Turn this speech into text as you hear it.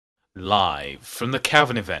Live from the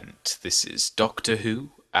Cavern event, this is Doctor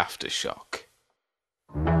Who Aftershock.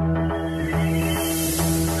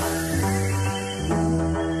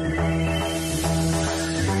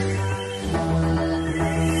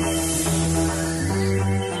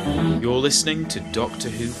 You're listening to Doctor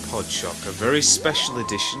Who Podshock, a very special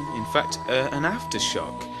edition, in fact an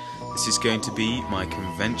Aftershock. This is going to be my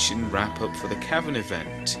convention wrap-up for the Cavern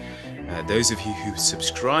event. Those of you who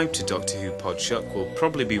subscribe to Doctor Who Podshock will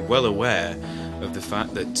probably be well aware of the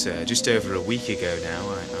fact that just over a week ago now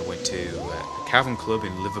I went to the Cavern Club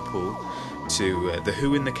in Liverpool to the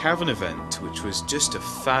Who in the Cavern event, which was just a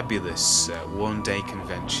fabulous one-day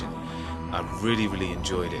convention. I really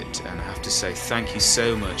enjoyed it, and I have to say thank you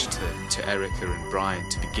so much to Erica and Brian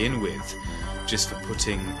to begin with, just for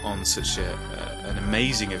putting on such an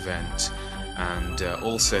amazing event, and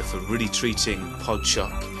also for really treating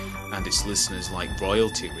Podshock and its listeners like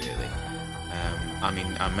royalty, really.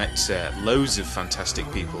 I met loads of fantastic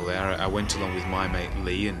people there. I went along with my mate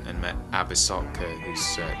Lee and met Aftershock,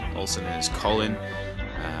 who's also known as Colin.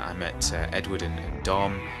 I met Edward and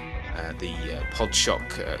Dom, the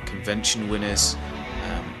Podshock convention winners.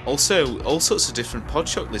 Also, all sorts of different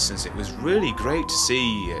Podshock listeners. It was really great to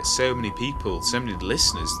see so many people, so many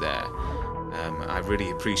listeners there. I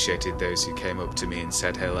really appreciated those who came up to me and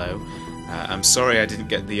said hello. I'm sorry I didn't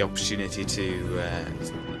get the opportunity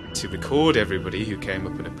to record everybody who came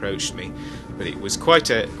up and approached me, but it was quite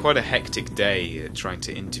a hectic day trying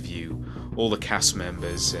to interview all the cast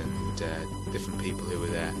members and different people who were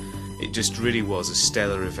there. It just really was a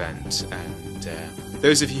stellar event, and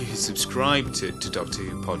those of you who subscribe to Doctor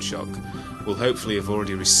Who Podshock will hopefully have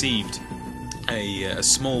already received a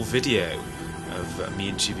small video of me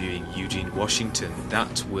interviewing Eugene Washington. There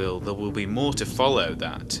will be more to follow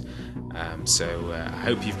that. So I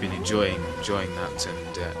hope you've been enjoying that,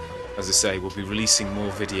 and as I say, we'll be releasing more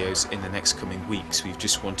videos in the next coming weeks. We've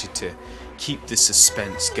just wanted to keep the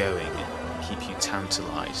suspense going and keep you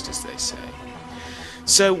tantalised, as they say.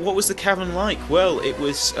 So what was the Cavern like? Well, it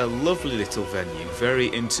was a lovely little venue, very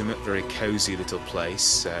intimate, very cosy little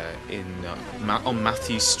place on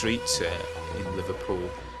Matthew Street in Liverpool,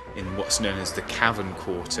 in what's known as the Cavern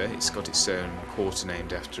Quarter. It's got its own quarter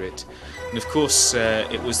named after it. And of course,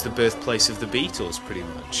 it was the birthplace of the Beatles, pretty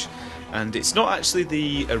much. And it's not actually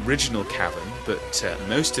the original Cavern, but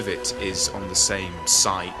most of it is on the same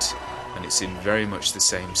site, and it's in very much the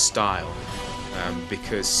same style.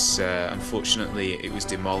 Because unfortunately it was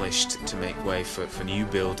demolished to make way for new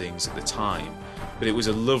buildings at the time. But it was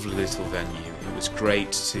a lovely little venue. It was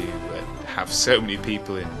great to have so many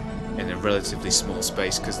people in a relatively small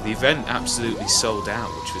space, because the event absolutely sold out,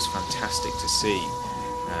 which was fantastic to see,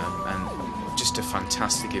 and just a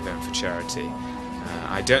fantastic event for charity.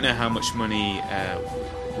 I don't know how much money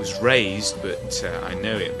was raised, but I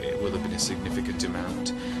know it will have been a significant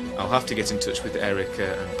amount. I'll have to get in touch with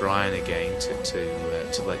Erica and Brian again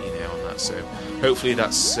to let you know on that, so hopefully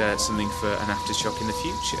that's something for an Aftershock in the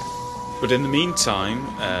future. But in the meantime,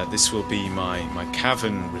 this will be my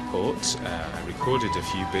Cavern report. I recorded a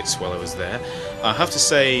few bits while I was there. I have to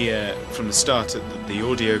say from the start that the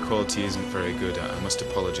audio quality isn't very good. I must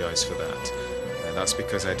apologise for that. That's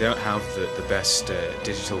because I don't have the best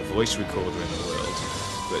digital voice recorder in the world.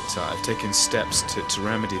 But I've taken steps to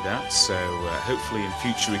remedy that, so hopefully in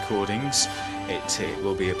future recordings it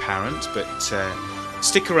will be apparent. But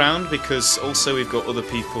stick around, because also we've got other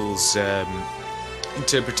people's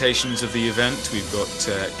interpretations of the event. We've got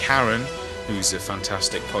Karen, who's a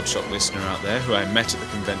fantastic Podshock listener out there, who I met at the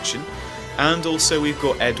convention. And also we've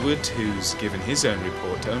got Edward, who's given his own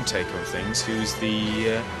report, own take on things, who's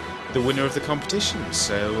the winner of the competition.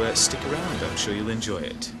 So stick around, I'm sure you'll enjoy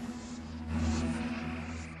it.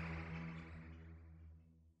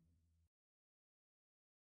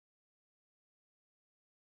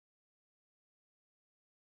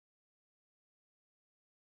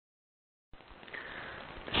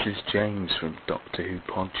 This is James from Doctor Who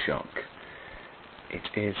Podshock. It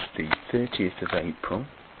is the 30th of April.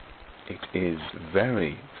 It is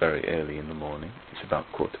very early in the morning. It's about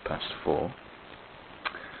 4:15.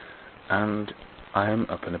 And I am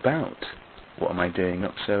up and about. What am I doing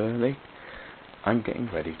up so early? I'm getting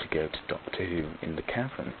ready to go to Doctor Who in the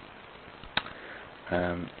Cavern.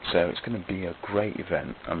 So it's going to be a great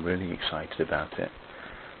event. I'm really excited about it.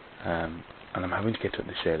 And I'm having to get up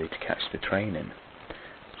this early to catch the train in.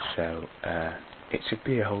 So it should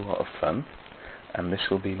be a whole lot of fun, and this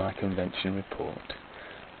will be my convention report.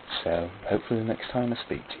 So hopefully the next time I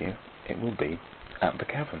speak to you, it will be at the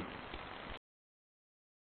Cavern.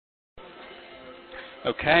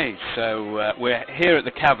 Okay, so we're here at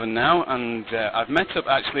the Cavern now, and I've met up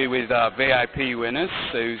actually with our VIP winners,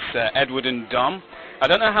 who's Edward and Dom. I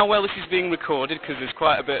don't know how well this is being recorded because there's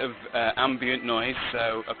quite a bit of ambient noise,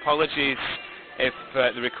 so apologies if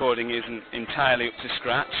the recording isn't entirely up to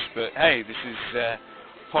scratch, but hey, this is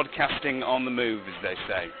podcasting on the move, as they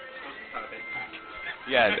say.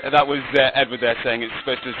 Yeah, that was Edward there saying it's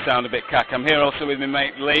supposed to sound a bit cack. I'm here also with my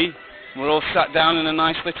mate Lee. We're all sat down in a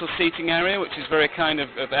nice little seating area, which is very kind of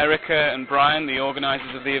Erica and Brian, the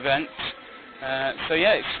organisers of the event. So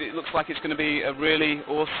yeah, it looks like it's going to be a really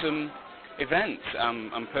awesome event.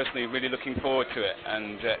 I'm personally really looking forward to it,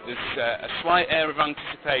 and there's a slight air of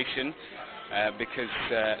anticipation because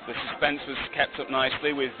the suspense was kept up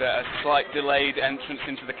nicely with a slight delayed entrance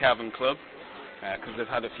into the Cavern Club because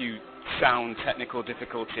they've had a few sound technical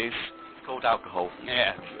difficulties. It's called alcohol.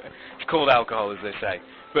 Yeah, it's called alcohol, as they say.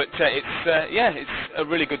 But it's a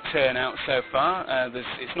really good turnout so far.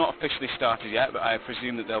 It's not officially started yet, but I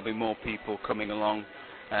presume that there'll be more people coming along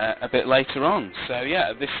a bit later on. So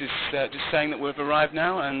yeah, this is just saying that we've arrived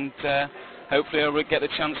now, and hopefully I'll get the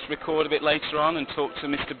chance to record a bit later on and talk to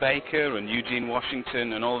Mr. Baker and Eugene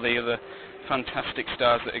Washington and all the other fantastic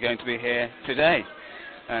stars that are going to be here today.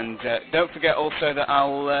 And don't forget also that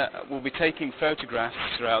we'll be taking photographs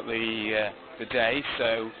throughout the day,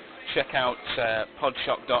 so check out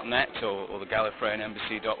podshock.net or the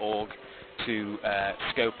gallifreyanembassy.org to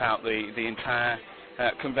scope out the entire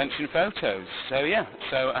convention photos. So yeah,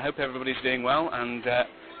 so I hope everybody's doing well, and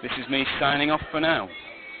this is me signing off for now.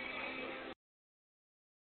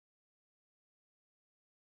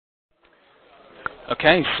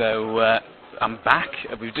 Okay, so I'm back.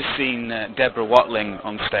 We've just seen Deborah Watling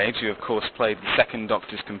on stage, who of course played the second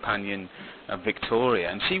Doctor's companion, Victoria,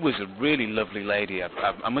 and she was a really lovely lady.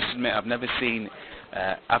 I must admit, I've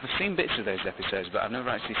seen bits of those episodes, but I've never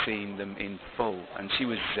actually seen them in full, and she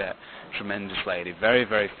was a tremendous lady, very,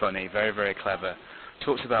 very funny, very, very clever,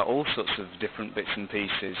 talked about all sorts of different bits and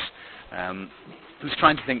pieces. I was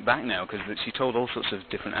trying to think back now, because she told all sorts of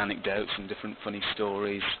different anecdotes and different funny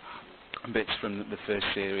stories, bits from the first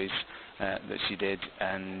series that she did,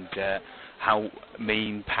 and how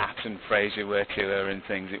mean Pat and Fraser were to her and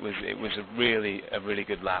things. It was a really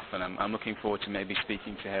good laugh, and I'm looking forward to maybe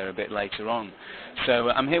speaking to her a bit later on. So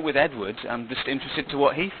I'm here with Edward. I'm just interested to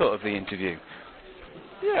what he thought of the interview.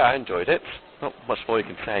 Yeah, I enjoyed it. Not much more you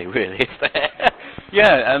can say, really, is there?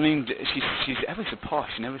 Yeah, I mean, she's ever so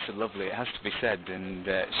posh and ever so lovely, it has to be said, and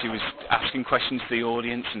she was asking questions to the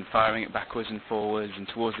audience and firing it backwards and forwards, and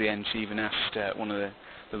towards the end she even asked one of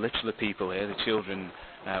the littler people here, the children,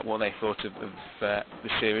 what they thought of the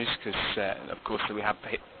series, because of course we have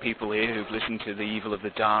people here who've listened to The Evil of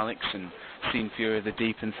the Daleks and seen Fury of the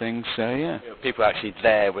Deep and things, so yeah. People are actually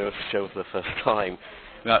there with us the show for the first time.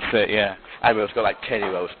 That's it, yeah. And we've got like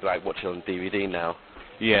 10-year-olds like watching on DVD now.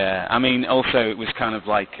 Yeah, I mean, also it was kind of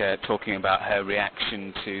like talking about her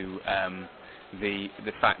reaction to the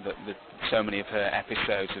fact that so many of her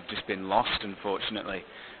episodes have just been lost, unfortunately,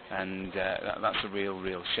 and that's a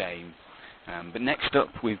real shame. But next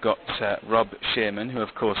up, we've got Rob Shearman, who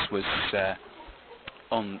of course was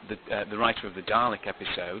on the writer of the Dalek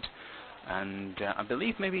episode, and I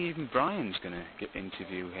believe maybe even Brian's going to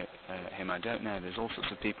interview him. I don't know. There's all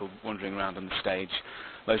sorts of people wandering around on the stage.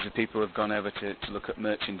 Loads of people have gone over to look at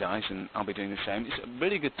merchandise, and I'll be doing the same. It's a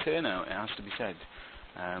really good turnout, it has to be said.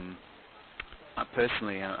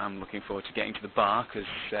 Personally, I'm looking forward to getting to the bar, because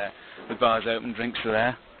the bar's open, drinks are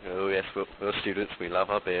there. Oh yes, we're students, we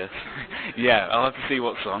love our beer. Yeah, I'll have to see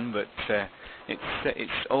what's on, but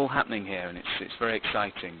it's all happening here, and it's very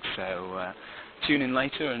exciting. So tune in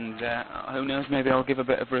later, and who knows, maybe I'll give a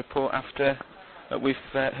bit of a report after we've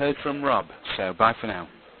heard from Rob. So bye for now.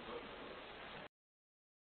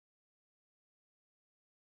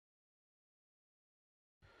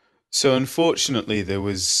 So unfortunately, there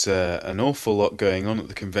was an awful lot going on at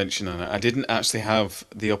the convention, and I didn't actually have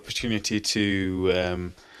the opportunity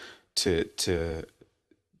to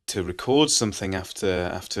record something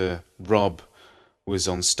after Rob was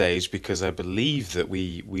on stage, because I believe that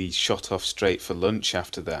we shot off straight for lunch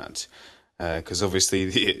after that, because obviously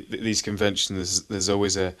these conventions, there's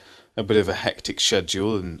always a bit of a hectic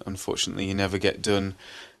schedule, and unfortunately you never get done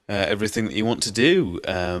everything that you want to do.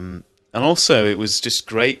 And also, it was just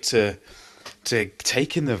great to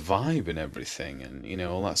take in the vibe and everything, and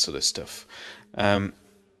all that sort of stuff.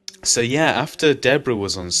 So yeah, after Deborah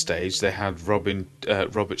was on stage, they had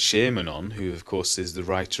Robert Shearman on, who of course is the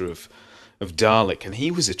writer of Dalek, and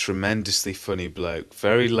he was a tremendously funny bloke,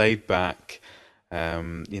 very laid back,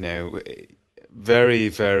 very,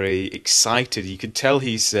 very excited. You could tell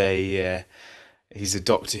he's a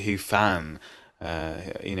Doctor Who fan.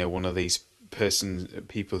 one of these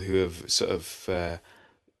people who have sort of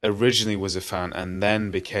originally was a fan and then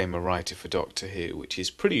became a writer for Doctor Who, which is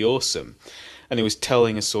pretty awesome. And he was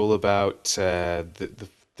telling us all about the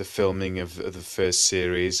filming of the first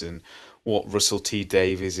series and what Russell T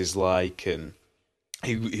Davies is like, and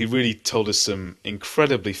he really told us some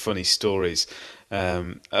incredibly funny stories,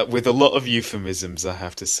 with a lot of euphemisms, I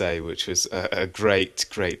have to say, which was a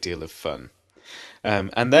great deal of fun.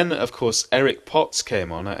 And then, of course, Eric Potts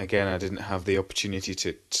came on. Again, I didn't have the opportunity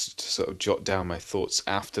to sort of jot down my thoughts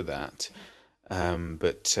after that.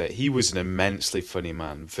 But he was an immensely funny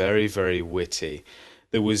man, very, very witty.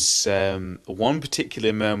 There was one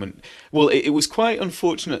particular moment. Well, it was quite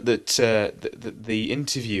unfortunate that the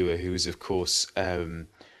interviewer, who was, of course,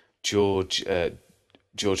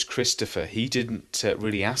 George Christopher, he didn't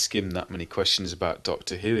really ask him that many questions about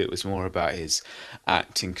Doctor Who. It was more about his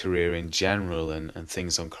acting career in general and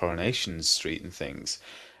things on Coronation Street and things.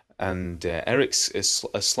 And Eric's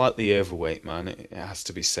a slightly overweight man, it has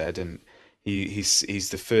to be said, and he's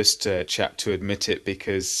the first chap to admit it,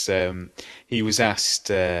 because he was asked,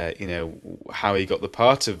 how he got the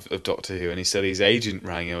part of Doctor Who, and he said his agent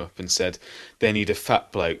rang him up and said they need a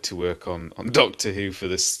fat bloke to work on Doctor Who for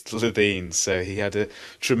the Slitheen. So he had a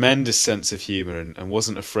tremendous sense of humour and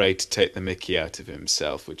wasn't afraid to take the mickey out of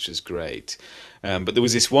himself, which was great. But there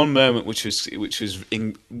was this one moment which was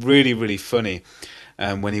really, really funny.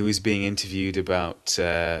 When he was being interviewed about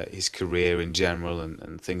his career in general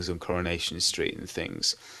and things on Coronation Street and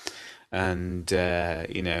things, and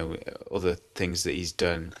other things that he's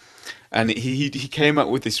done, and he came up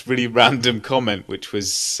with this really random comment, which me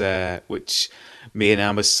and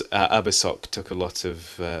Aftershock took a lot of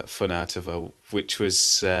fun out of, which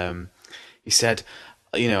was, he said,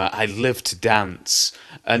 I live to dance.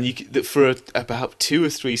 And for about 2 or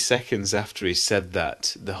 3 seconds after he said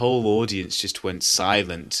that, the whole audience just went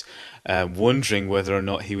silent, wondering whether or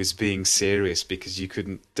not he was being serious, because you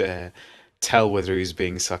couldn't tell whether he was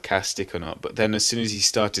being sarcastic or not. But then as soon as he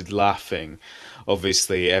started laughing,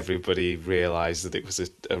 obviously everybody realised that it was a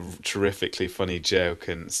terrifically funny joke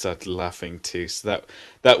and started laughing too. So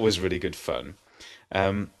that was really good fun.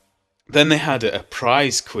 Then they had a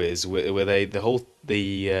prize quiz where for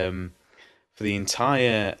the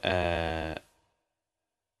entire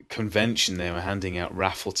convention they were handing out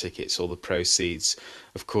raffle tickets. All the proceeds,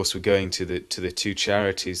 of course, were going to the two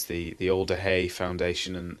charities, the Alder Hey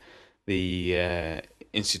Foundation and the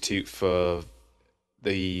Institute for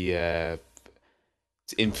the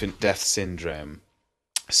Infant Death Syndrome.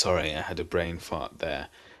 Sorry, I had a brain fart there.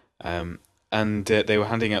 And they were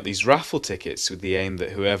handing out these raffle tickets with the aim that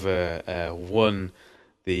whoever won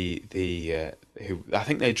who I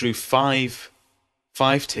think they drew five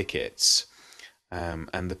tickets,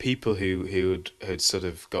 and the people who had sort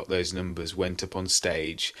of got those numbers went up on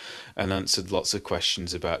stage and answered lots of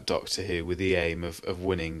questions about Doctor Who with the aim of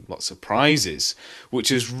winning lots of prizes,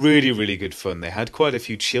 which was really, really good fun. They had quite a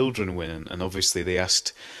few children win, and obviously they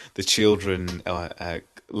asked the children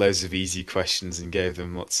loads of easy questions and gave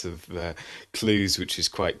them lots of clues, which was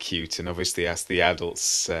quite cute, and obviously asked the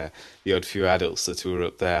adults, the odd few adults that were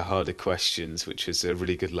up there, harder questions, which was a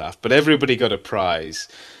really good laugh. But everybody got a prize,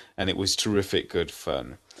 and it was terrific good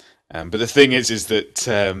fun. But the thing is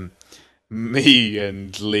that me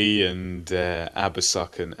and Lee and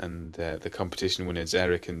Aftershock and the competition winners,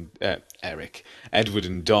 Edward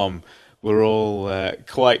and Dom, were all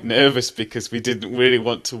quite nervous because we didn't really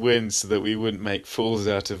want to win, so that we wouldn't make fools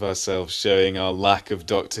out of ourselves, showing our lack of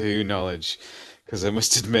Doctor Who knowledge. Because I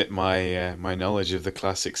must admit, my knowledge of the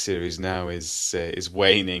classic series now is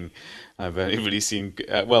waning. I've only really seen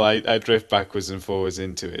I drift backwards and forwards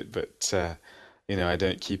into it, but I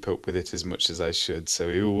don't keep up with it as much as I should. So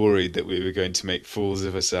we were worried that we were going to make fools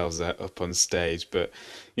of ourselves up on stage, but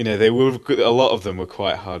they were, a lot of them were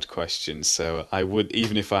quite hard questions. So I would,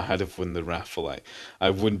 even if I had have won the raffle, I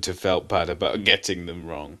wouldn't have felt bad about getting them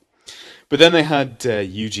wrong. But then they had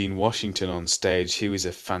Eugene Washington on stage. He was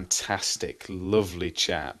a fantastic, lovely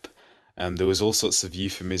chap. There was all sorts of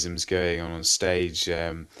euphemisms going on stage,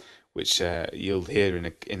 which you'll hear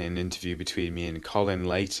in an interview between me and Colin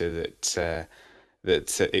later,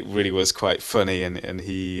 that it really was quite funny, and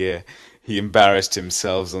he embarrassed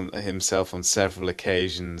himself on several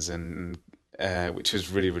occasions, and which was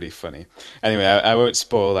really, really funny. Anyway, I won't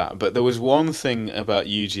spoil that. But there was one thing about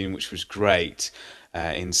Eugene which was great.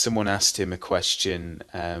 Someone asked him a question,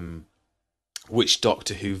 which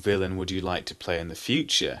Doctor Who villain would you like to play in the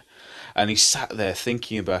future? And he sat there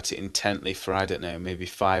thinking about it intently for, I don't know, maybe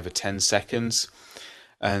 5 or 10 seconds.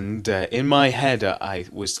 And in my head, I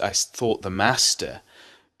thought the Master,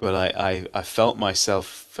 but I felt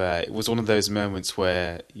myself. It was one of those moments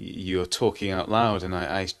where you're talking out loud, and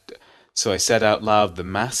so I said out loud, "The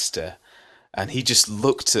Master," and he just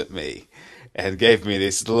looked at me and gave me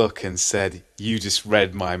this look and said, "You just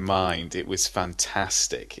read my mind." It was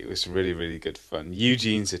fantastic. It was really, really good fun.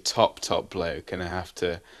 Eugene's a top bloke, and I have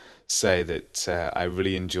to say that I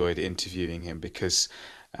really enjoyed interviewing him because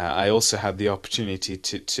I also had the opportunity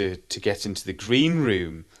to get into the green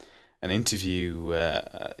room and interview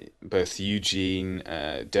both Eugene,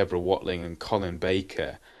 Deborah Watling, and Colin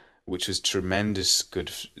Baker, which was tremendously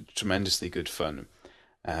good fun.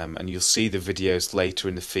 And you'll see the videos later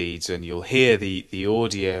in the feeds, and you'll hear the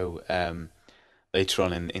audio later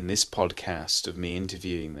on in this podcast of me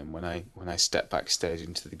interviewing them when I step backstage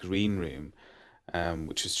into the green room,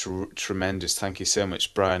 which was tremendous. Thank you so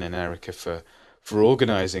much, Brian and Erica, for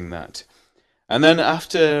organising that. And then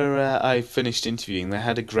after I finished interviewing, they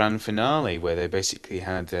had a grand finale where they basically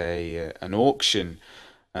had an auction,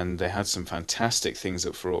 and they had some fantastic things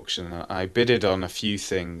up for auction. I bidded on a few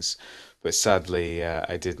things, but sadly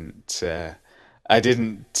I didn't get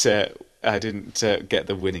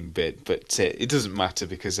the winning bid. But it doesn't matter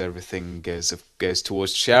because everything goes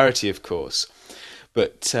towards charity, of course.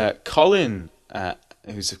 But Colin,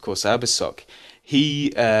 who's of course Aftershock,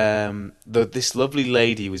 this lovely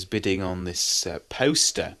lady was bidding on this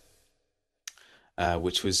poster,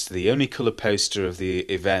 which was the only colour poster of the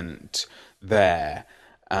event there,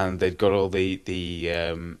 and they'd got all the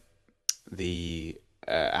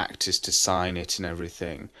actors to sign it and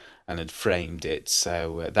everything, and had framed it,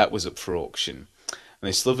 so that was up for auction. And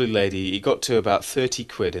this lovely lady, it got to about 30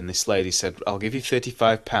 quid, and this lady said, "I'll give you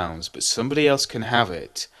 £35, but somebody else can have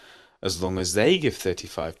it as long as they give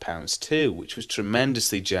 £35 too," which was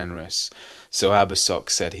tremendously generous. So Aftershock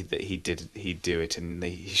said that he'd do it, and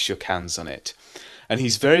he shook hands on it. And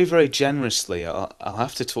he's very, very generously, I'll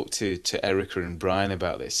have to talk to Erica and Brian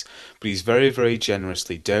about this, but he's very, very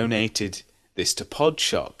generously donated this to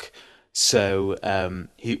Podshock. So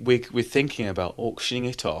we're thinking about auctioning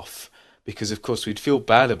it off, because of course we'd feel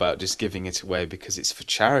bad about just giving it away because it's for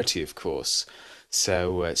charity, of course.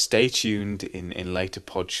 So stay tuned in later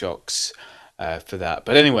Podshocks for that.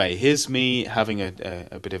 But anyway, here's me having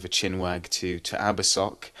a bit of a chinwag to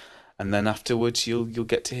Aftershock, and then afterwards you'll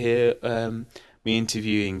get to hear me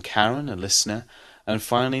interviewing Karen, a listener, and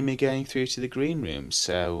finally me going through to the green room.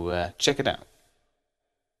 So check it out.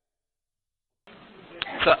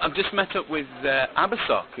 So I've just met up with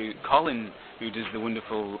Aftershock, Colin, who does the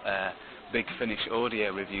wonderful Big Finish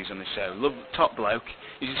audio reviews on the show. Top bloke.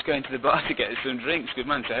 He's just going to the bar to get some drinks. Good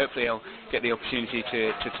man. So hopefully I'll get the opportunity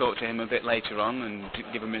to talk to him a bit later on and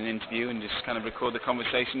give him an interview and just kind of record the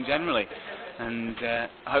conversation generally. And I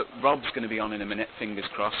hope Rob's going to be on in a minute, fingers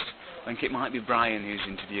crossed. I think it might be Brian who's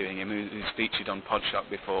interviewing him, who's featured on Podshock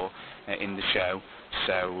before in the show.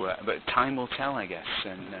 So, but time will tell, I guess.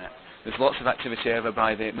 And there's lots of activity over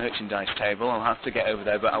by the merchandise table. I'll have to get over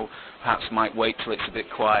there, but I perhaps might wait till it's a bit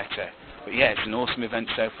quieter. But yeah, it's an awesome event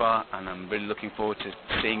so far, and I'm really looking forward to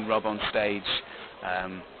seeing Rob on stage.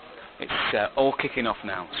 It's all kicking off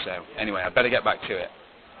now, so anyway, I better get back to it.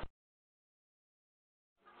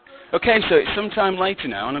 Okay, so it's sometime later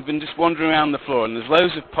now, and I've been just wandering around the floor, and there's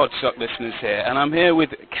loads of Podshock listeners here, and I'm here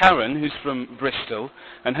with Karen, who's from Bristol,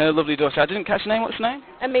 and her lovely daughter. I didn't catch her name. What's her name?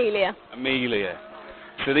 Amelia. Amelia.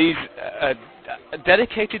 So these are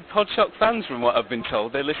dedicated Podshock fans, from what I've been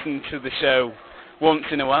told. They listen to the show once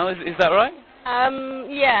in a while. Is that right?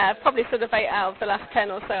 Yeah, probably sort of 8 out of the last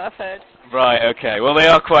 10 or so I've heard. Right, okay. Well, they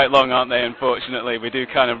are quite long, aren't they, unfortunately? We do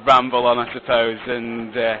kind of ramble on, I suppose,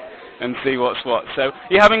 and see what's what. So,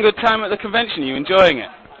 you're having a good time at the convention? Are you enjoying it?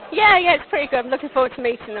 Yeah, it's pretty good. I'm looking forward to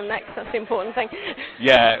meeting them next. That's the important thing.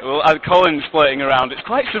 Yeah, well, Colin's floating around. It's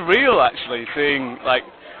quite surreal, actually, seeing, like,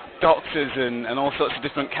 doctors and all sorts of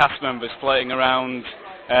different cast members floating around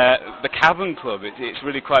the Cavern Club. It's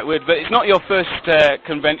really quite weird. But it's not your first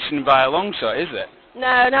convention by a long shot, is it? No,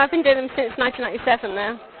 I've been doing them since 1997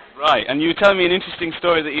 now. Right, and you were telling me an interesting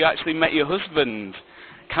story that you actually met your husband,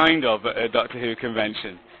 kind of, at a Doctor Who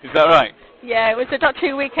convention. Is that right? Yeah, it was a Doctor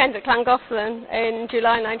Who weekend at Llangollen in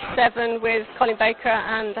July 97 with Colin Baker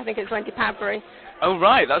and I think it was Wendy Padbury. Oh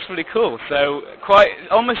right, that's really cool. So quite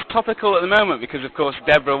almost topical at the moment because of course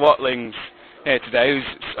Deborah Watling's here today, who's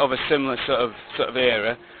of a similar sort of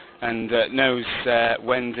era, and knows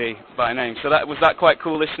Wendy by name. So was that quite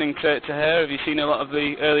cool listening to her? Have you seen a lot of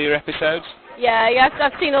the earlier episodes? Yeah,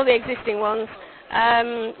 I've seen all the existing ones.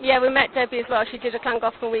 Yeah, we met Debbie as well. She did a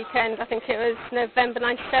Llangollen weekend. I think it was November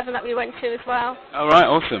 97 that we went to as well. Oh right,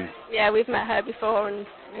 awesome. Yeah, we've met her before, and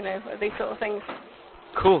you know these sort of things.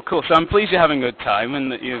 Cool, cool. So I'm pleased you're having a good time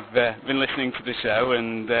and that you've been listening to the show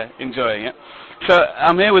and enjoying it. So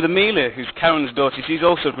I'm here with Amelia, who's Karen's daughter. She's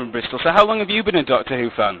also from Bristol. So how long have you been a Doctor Who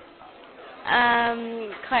fan?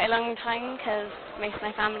 Quite a long time, because most of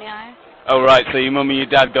my family are. Oh, right. So your mum and your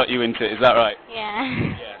dad got you into it. Is that right?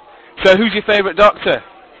 Yeah. So who's your favourite Doctor?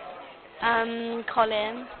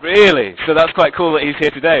 Colin. Really? So that's quite cool that he's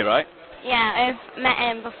here today, right? Yeah, I've met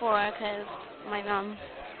him before, because my mum,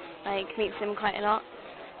 meets him quite a lot.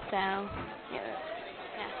 So, yeah.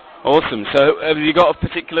 Awesome. So have you got a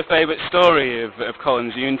particular favourite story of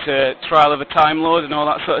Colin's? Are you into Trial of a Time Lord and all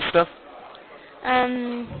that sort of stuff?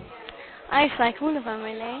 I just like all of them,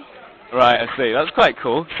 really. Right, I see. That's quite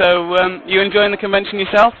cool. So you enjoying the convention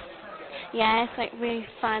yourself? Yeah, it's really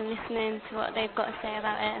fun listening to what they've got to say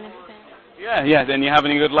about it and everything. Yeah, then you're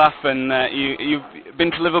having a good laugh, and you've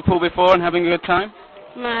been to Liverpool before and having a good time?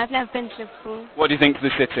 No, I've never been to Liverpool. What do you think of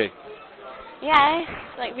the city? Yeah,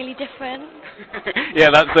 it's really different. Yeah,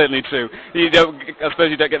 that's certainly true. I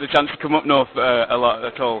suppose you don't get the chance to come up north a lot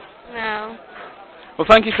at all. No. Well,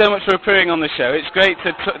 thank you so much for appearing on the show. It's great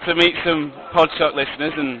to meet some Podshock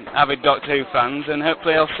listeners and avid Doctor Who fans, and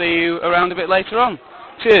hopefully I'll see you around a bit later on.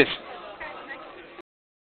 Cheers.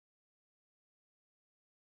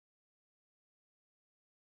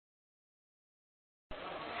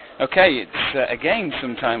 Okay, it's again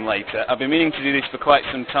some time later. I've been meaning to do this for quite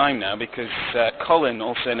some time now because Colin,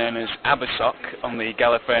 also known as Aftershock on the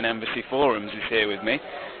Gallifreyan Embassy forums, is here with me.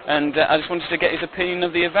 And I just wanted to get his opinion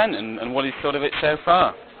of the event and what he's thought of it so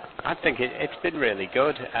far. I think it's been really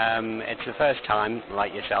good. It's the first time,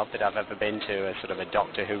 like yourself, that I've ever been to a sort of a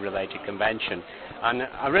Doctor Who related convention. And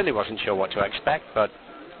I really wasn't sure what to expect, but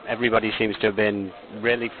everybody seems to have been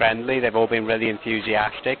really friendly. They've all been really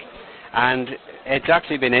enthusiastic. And it's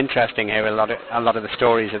actually been interesting here, a lot of the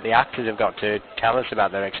stories that the actors have got to tell us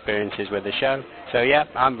about their experiences with the show. So yeah,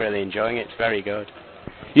 I'm really enjoying it. It's very good.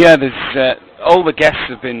 Yeah, there's all the guests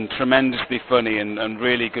have been tremendously funny and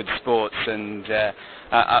really good sports, and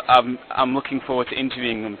I'm looking forward to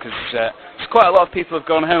interviewing them because quite a lot of people have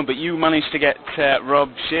gone home, but you managed to get Rob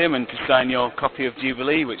Shearman to sign your copy of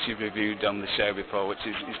Jubilee, which you've reviewed on the show before, which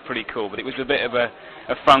is pretty cool. But it was a bit of a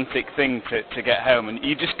frantic thing to get home, and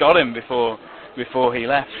you just got him before he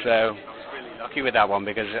left. So I was really lucky with that one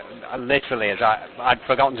because literally, I'd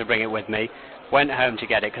forgotten to bring it with me. Went home to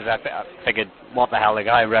get it because I figured, what the hell, the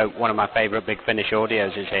guy who wrote one of my favourite Big Finish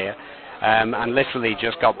audios is here. And literally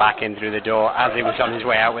just got back in through the door as he was on his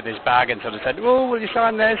way out with his bag and sort of said, "Oh, will you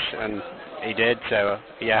sign this?" And he did, so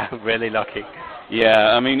yeah, really lucky.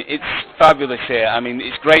 Yeah, I mean, it's fabulous here. I mean,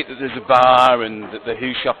 it's great that there's a bar and that the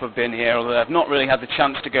Who shop have been here, although I've not really had the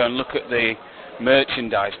chance to go and look at the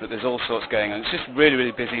merchandise, but there's all sorts going on. It's just really,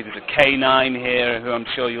 really busy. There's a K9 here, who I'm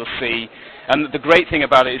sure you'll see. And the great thing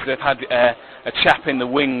about it is they've had a chap in the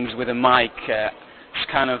wings with a mic just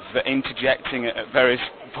kind of interjecting at various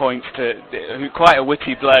points quite a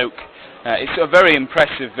witty bloke. It's a very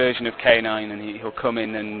impressive version of K9, and he'll come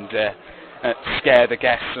in and scare the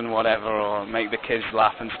guests and whatever, or make the kids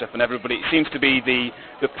laugh and stuff, and everybody, it seems to be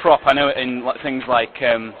the prop. I know in things like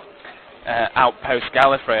Outpost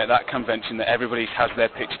Gallifrey at that convention that everybody has their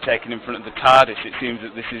picture taken in front of the TARDIS. It seems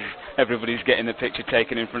that everybody's getting the picture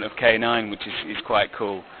taken in front of K9, which is quite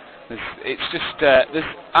cool.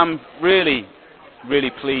 I'm really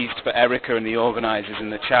pleased for Erica and the organisers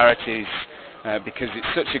and the charities because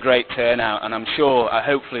it's such a great turnout, and I'm sure,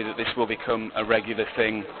 hopefully, that this will become a regular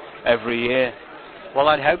thing every year. Well,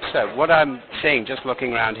 I'd hope so. What I'm seeing, just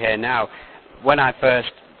looking around here now, when I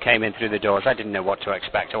first came in through the doors, I didn't know what to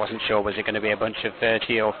expect. I wasn't sure, was it going to be a bunch of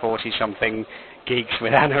 30 or 40-something geeks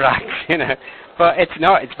with anoraks, you know. But it's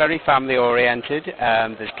not. It's very family-oriented.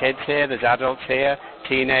 There's kids here, there's adults here,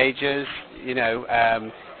 teenagers, you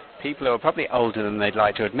know, people who are probably older than they'd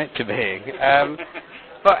like to admit to being.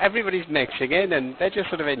 But everybody's mixing in, and they're just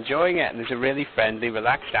sort of enjoying it, and there's a really friendly,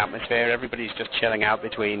 relaxed atmosphere. Everybody's just chilling out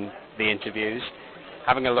between the interviews,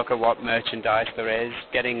 having a look at what merchandise there is,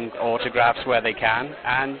 getting autographs where they can,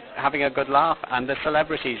 and having a good laugh. And the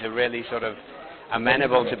celebrities are really sort of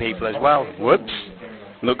amenable to people as well. Whoops.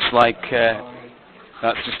 Looks like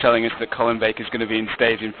that's just telling us that Colin Baker's going to be in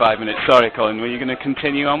stage in 5 minutes. Sorry, Colin, were you going to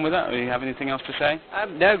continue on with that? Do you have anything else to say?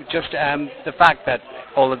 No, just the fact that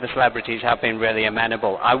all of the celebrities have been really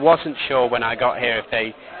amenable. I wasn't sure when I got here if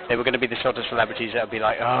they were going to be the sort of celebrities that would be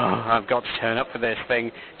like, oh, I've got to turn up for this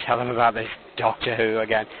thing, tell them about this Doctor Who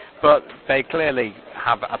again. But they clearly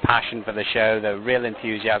have a passion for the show, the real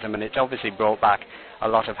enthusiasm, and it's obviously brought back a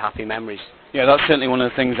lot of happy memories. Yeah, that's certainly one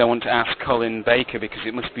of the things I want to ask Colin Baker, because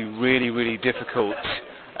it must be really, really difficult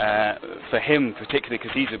for him, particularly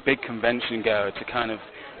because he's a big convention goer, to kind of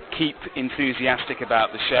keep enthusiastic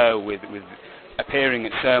about the show with appearing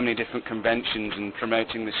at so many different conventions and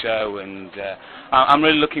promoting the show, and I'm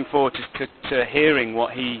really looking forward to hearing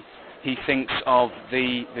what he thinks of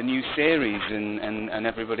the new series and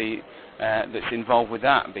everybody that's involved with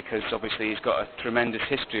that, because obviously he's got a tremendous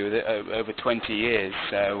history with it over 20 years,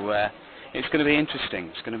 so it's going to be interesting.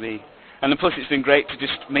 It's going to be, and plus it's been great to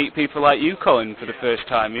just meet people like you, Colin, for the first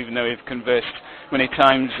time, even though we've conversed many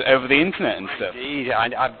times over the internet and stuff. Indeed,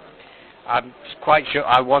 I'm quite sure.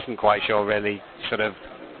 I wasn't quite sure really sort of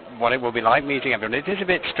what it will be like meeting everyone. It is a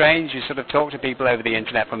bit strange. You sort of talk to people over the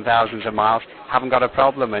internet from thousands of miles, haven't got a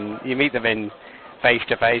problem, and you meet them in face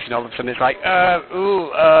to face, and all of a sudden it's like,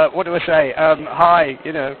 what do I say? Hi,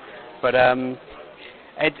 you know. But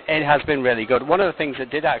it has been really good. One of the things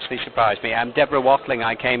that did actually surprise me, Deborah Watling,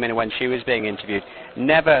 I came in when she was being interviewed.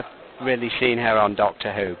 Never really seen her on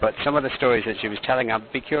Doctor Who, but some of the stories that she was telling,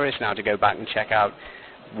 I'd be curious now to go back and check out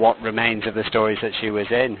what remains of the stories that she was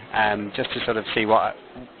in, just to sort of see what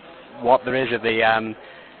there is of the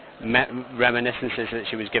reminiscences that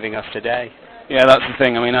she was giving us today. Yeah, that's the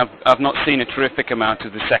thing. I mean, I've not seen a terrific amount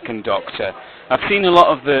of the Second Doctor. I've seen a lot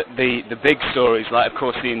of the big stories, like of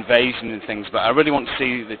course the invasion and things, but I really want to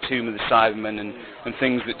see the Tomb of the Cybermen and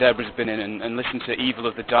things that Deborah's been in, and listen to Evil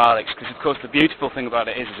of the Daleks, because of course the beautiful thing about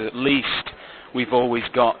it is at least we've always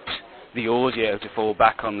got the audio to fall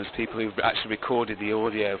back on. There's people who've actually recorded the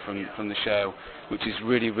audio from the show, which is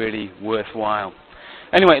really, really worthwhile.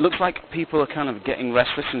 Anyway, it looks like people are kind of getting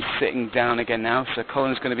restless and sitting down again now, so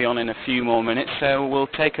Colin's going to be on in a few more minutes, so we'll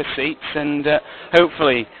take our seats, and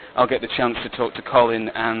hopefully I'll get the chance to talk to Colin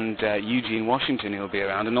and Eugene Washington, who'll be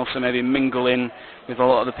around, and also maybe mingle in with a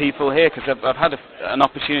lot of the people here, because I've had an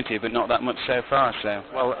opportunity, but not that much so far. So,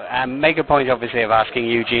 well, make a point, obviously, of asking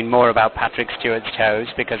Eugene more about Patrick Stewart's toes,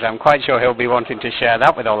 because I'm quite sure he'll be wanting to share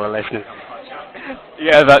that with all the listeners.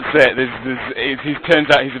 Yeah, that's it. He turns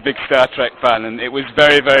out he's a big Star Trek fan, and it was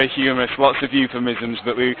very, very humorous. Lots of euphemisms,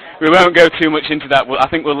 but we won't go too much into that. I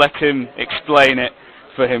think we'll let him explain it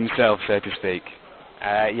for himself, so to speak.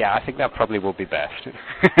 Yeah, I think that probably will be best.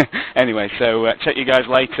 Anyway, so check you guys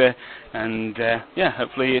later, and yeah,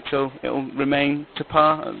 hopefully it'll remain to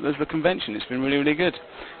par as the convention. It's been really, really good.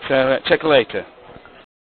 So check you later.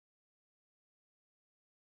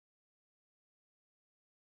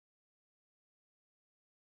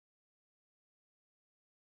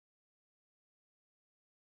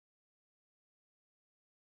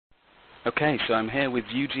 Okay, so I'm here with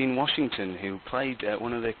Eugene Washington, who played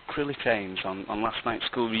one of the Krillitanes on last night's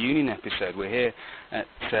school reunion episode. We're here at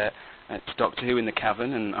Doctor Who in the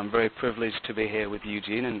Cavern, and I'm very privileged to be here with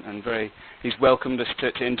Eugene, and he's welcomed us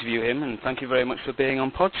to interview him, and thank you very much for being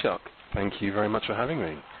on Podshock. Thank you very much for having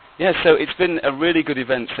me. Yeah, so it's been a really good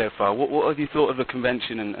event so far. What have you thought of the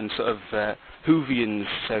convention and sort of Whovians,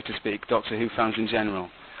 so to speak, Doctor Who fans in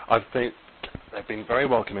general? They've been very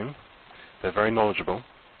welcoming. They're very knowledgeable.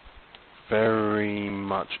 Very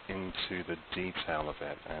much into the detail of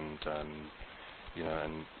it, and you know,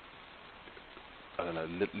 and I don't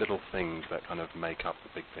know, little things that kind of make up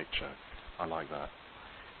the big picture. I like that.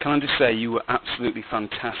 Can I just say you were absolutely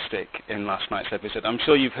fantastic in last night's episode. I'm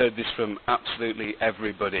sure you've heard this from absolutely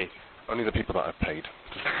everybody. Only the people that I've paid.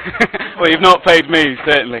 Well, you've not paid me,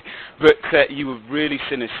 certainly. But you were really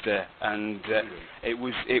sinister, and it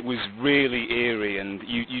was really eerie, and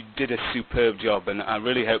you did a superb job, and I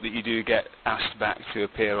really hope that you do get asked back to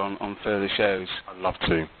appear on further shows. I'd love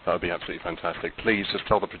to. That would be absolutely fantastic. Please, just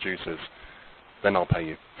tell the producers. Then I'll pay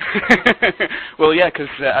you. Well, yeah, because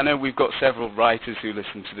I know we've got several writers who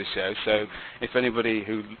listen to the show, so if anybody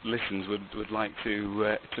who listens would like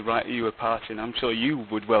to write you a part in, I'm sure you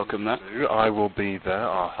would welcome that. I will be there.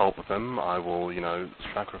 I'll help them. I will,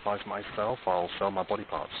 sacrifice myself. I'll sell my body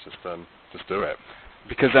parts. Just do it.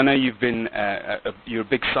 Because I know you've been, you're a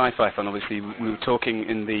big sci-fi fan, obviously. We were talking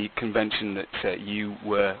in the convention that you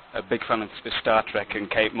were a big fan of Star Trek and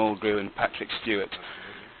Kate Mulgrew and Patrick Stewart.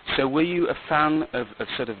 So were you a fan of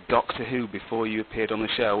sort of Doctor Who before you appeared on the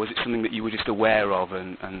show? Was it something that you were just aware of?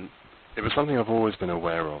 And It was something I've always been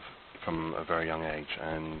aware of from a very young age.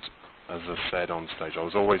 And as I said on stage, I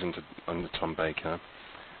was always into Tom Baker.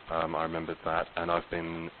 I remembered that. And I've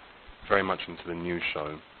been very much into the new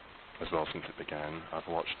show as well since it began. I've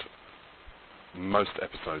watched most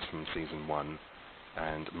episodes from season 1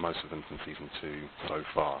 and most of them from season 2 so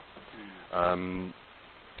far.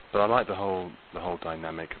 But I like the whole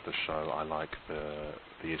dynamic of the show. I like the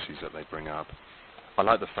issues that they bring up. I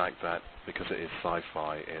like the fact that because it is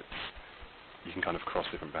sci-fi, you can kind of cross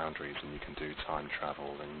different boundaries, and you can do time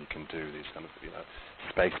travel, and you can do these kind of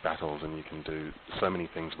space battles, and you can do so many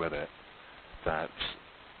things with it that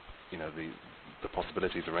the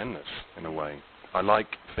possibilities are endless in a way. I like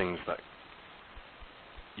things that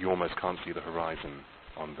you almost can't see the horizon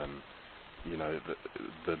on them. You know,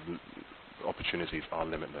 the opportunities are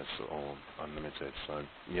limitless or unlimited. So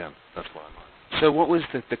yeah, that's what I like. So what was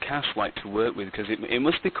the cast like to work with? Because it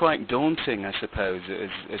must be quite daunting, I suppose,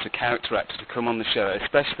 as a character actor to come on the show,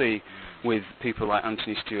 especially with people like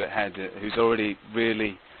Anthony Stewart Head, who's already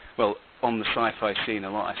really, well, on the sci-fi scene a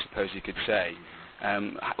lot, I suppose you could say.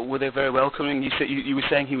 Were they very welcoming? You were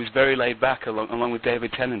saying he was very laid back along with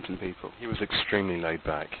David Tennant and people. He was extremely laid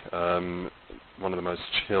back. One of the most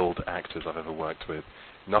chilled actors I've ever worked with.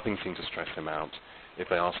 Nothing seemed to stress him out. If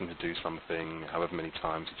they asked him to do something, however many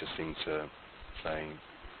times, he just seemed to say,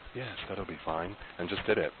 yes, that'll be fine, and just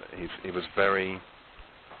did it. He was very,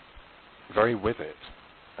 very with it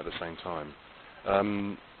at the same time.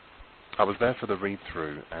 I was there for the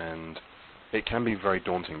read-through, and it can be very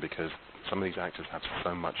daunting because some of these actors have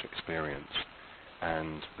so much experience,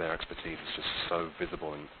 and their expertise is just so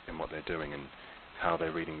visible in what they're doing and how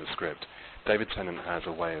they're reading the script. David Tennant has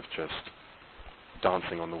a way of just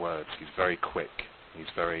dancing on the words. He's very quick, he's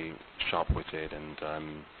very sharp-witted,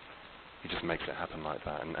 and he just makes it happen like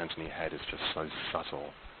that. And Anthony Head is just so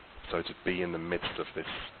subtle. So to be in the midst of this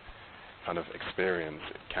kind of experience,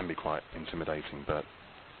 it can be quite intimidating, but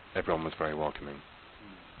everyone was very welcoming.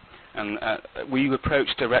 And were you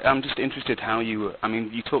approached direct? I'm just interested how you were. I mean,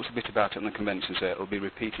 you talked a bit about it on the convention, so it'll be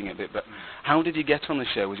repeating it a bit. But how did you get on the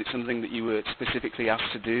show? Was it something that you were specifically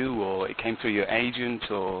asked to do, or it came through your agent,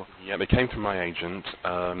 or? Yeah, it came through my agent.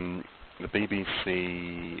 The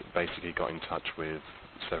BBC basically got in touch with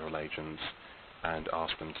several agents and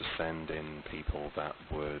asked them to send in people that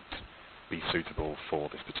would be suitable for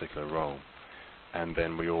this particular role. And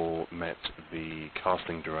then we all met the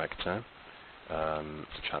casting director.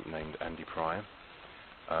 It's a chap named Andy Pryor,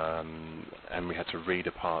 and we had to read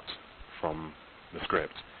a part from the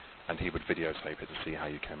script, and he would videotape it to see how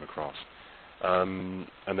you came across. And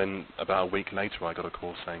then about a week later, I got a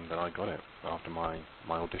call saying that I got it after my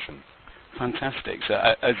audition. Fantastic. So,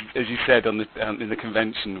 as you said in the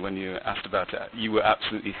convention when you asked about it, you were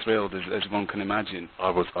absolutely thrilled, as one can imagine. I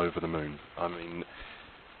was over the moon. I mean,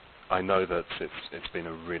 I know that it's been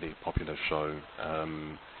a really popular show.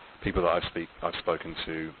 People that I've spoken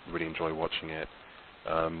to really enjoy watching it.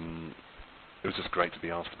 It was just great to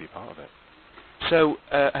be asked to be part of it. So,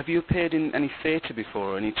 have you appeared in any theatre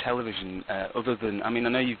before, or any television, other than? I mean, I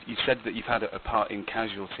know you've said that you've had a part in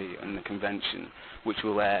Casualty in the convention, which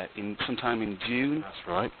will air sometime in June. That's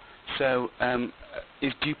right. So, do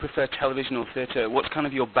you prefer television or theatre? What's kind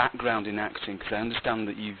of your background in acting? Because I understand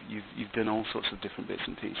that you've done all sorts of different bits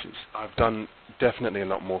and pieces. I've done definitely a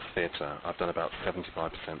lot more theatre. I've done about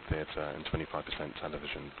 75% theatre and 25%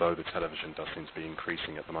 television, though the television does seem to be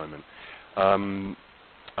increasing at the moment.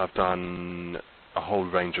 I've done a whole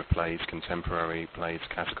range of plays, contemporary plays,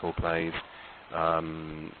 classical plays.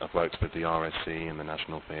 I've worked with the RSC and the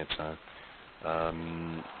National Theatre.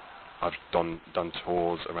 I've done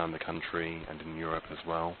tours around the country and in Europe as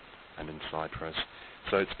well, and in Cyprus.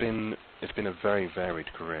 So it's been a very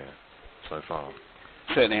varied career so far.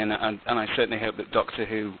 Certainly, and I certainly hope that Doctor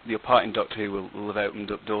Who, your part in Doctor Who, will have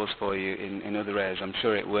opened up doors for you in other areas. I'm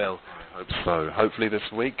sure it will. I hope so. Hopefully this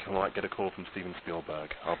week I might get a call from Steven Spielberg.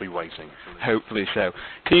 I'll be waiting. Hopefully so.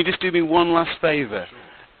 Can you just do me one last favour? Sure.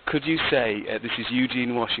 Could you say, this is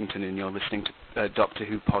Eugene Washington and you're listening to Doctor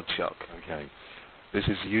Who Podshock? Okay. This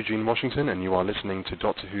is Eugene Washington and you are listening to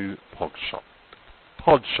Doctor Who Podshock.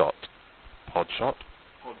 Podshock. Podshock?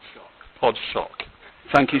 Podshock.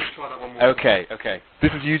 Thank you. Let's try that one more okay.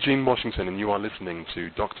 This is Eugene Washington and you are listening to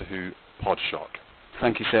Doctor Who Podshock.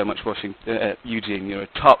 Thank you so much, Eugene. You're a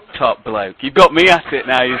top bloke. You've got me at it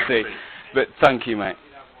now, you see. But thank you, mate.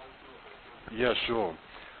 Yeah, sure.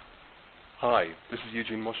 Hi, this is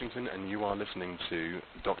Eugene Washington and you are listening to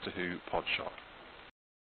Doctor Who Podshock.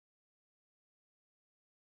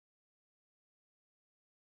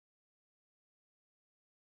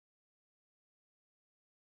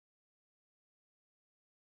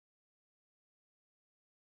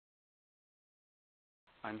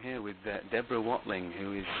 I'm here with Deborah Watling,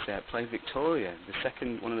 who is plays Victoria,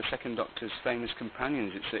 one of the second Doctor's famous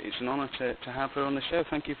companions. It's an honour to have her on the show.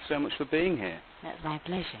 Thank you so much for being here. That's my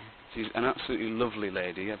pleasure. She's an absolutely lovely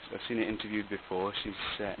lady. I've seen her interviewed before. She's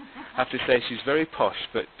I have to say she's very posh,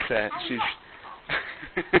 but she's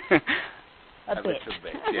a little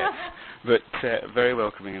bit, yes. But very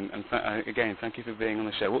welcoming. And again, thank you for being on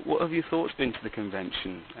the show. What have your thoughts been to the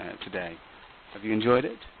convention today? Have you enjoyed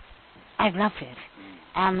it? I've loved it.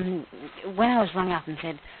 When I was rung up and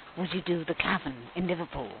said, would you do the Cavern in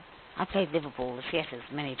Liverpool? I played Liverpool, the theatres,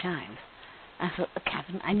 many times. I thought, the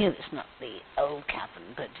Cavern, I know it's not the old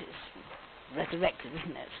Cavern, but it's resurrected,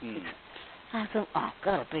 isn't it? Mm. I thought, oh, I've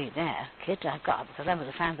got to be there, kid, I've got to, because I was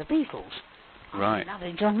a fan of the Beatles. Right. I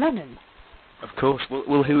was John Lennon. Of course.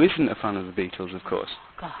 Well, who isn't a fan of the Beatles, of course?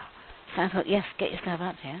 Oh, God. So I thought, yes, get yourself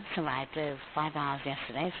up here. So I drove 5 hours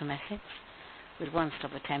yesterday from Essex, with one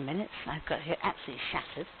stop of 10 minutes. I got here absolutely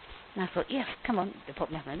shattered. And I thought, yes, come on, they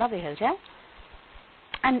put me up in a lovely hotel.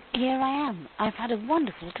 And here I am. I've had a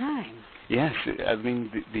wonderful time. Yes, I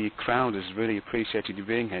mean the crowd has really appreciated you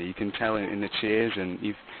being here. You can tell in the cheers, and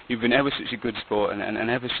you've been ever such a good sport and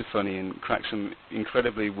ever so funny and cracked some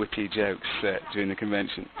incredibly witty jokes during the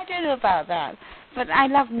convention. I don't know about that, but I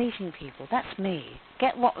love meeting people. That's me.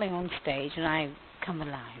 Get Watling on stage and I come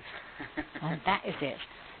alive. And that is it.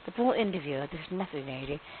 The poor interviewer, this lovely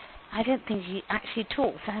lady, I don't think she actually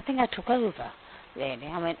talked. I think I took over, really.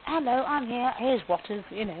 I went, hello, I'm here, here's Waters,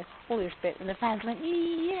 you know, all this bit. And the fans went,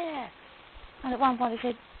 yeah. And at one point I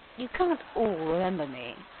said, you can't all remember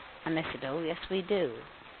me. And they said, oh, yes, we do.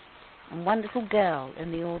 And one little girl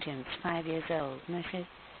in the audience, 5 years old, and I said,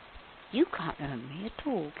 you can't remember me at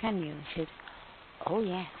all, can you? And she said, oh,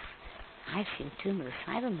 yes, I've seen Tomb of the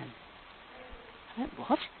Cybermen. I went,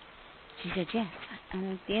 what? She said, yes.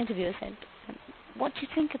 And the interviewer said, what do you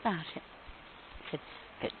think about it? I said,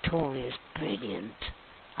 Victoria's brilliant.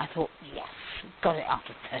 I thought, yes, got it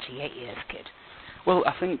after 38 years, kid. Well,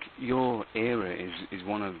 I think your era is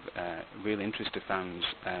one of real interest to fans,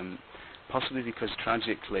 possibly because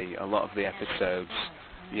tragically a lot of the episodes,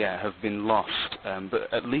 have been lost.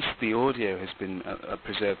 But at least the audio has been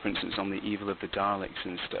preserved, for instance, on the Evil of the Daleks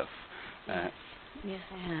and stuff. Yes,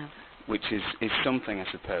 I have. Which is something, I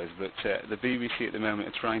suppose. But the BBC at the moment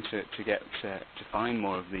are trying to get to find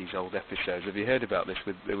more of these old episodes. Have you heard about this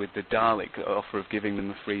with the Dalek offer of giving them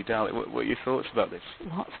a free Dalek? What are your thoughts about this?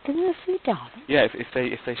 What's giving a free Dalek? Yeah,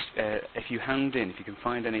 if you hand in, if you can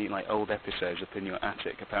find any like old episodes up in your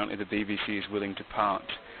attic, apparently the BBC is willing to part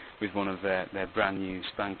with one of their brand new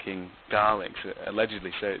spanking Daleks,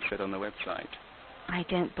 allegedly. So it said on the website. I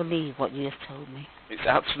don't believe what you just told me. It's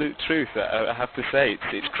absolute truth, I have to say.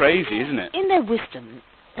 It's crazy, isn't it? In their wisdom,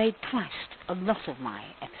 they trashed a lot of my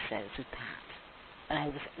episodes with Pat. And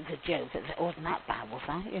it was a joke. It wasn't that bad, was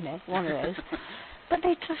I? You know, one of those. But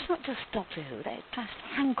they trashed not just Doctor Who, they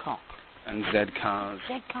trashed Hancock. And Zed Cars.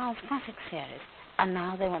 Zed Cars classic series. And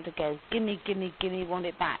now they want to go, gimme, gimme, gimme, want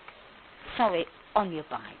it back. Sorry, on your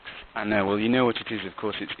bikes. I know. Well, you know what it is. Of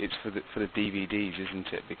course, it's for the DVDs, isn't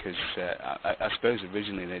it? Because I suppose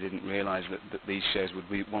originally they didn't realise that these shows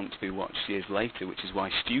would want to be watched years later, which is why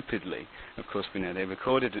stupidly, of course, we know they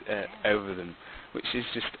recorded over them, which is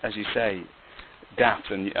just, as you say, daft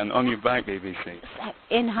and on your back, BBC.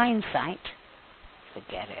 In hindsight,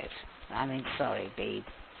 forget it. I mean, sorry, Beeb.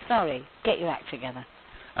 Sorry. Get your act together.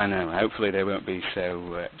 I know. Hopefully they won't be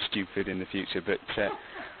so stupid in the future,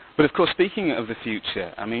 But of course, speaking of the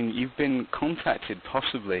future, I mean, you've been contacted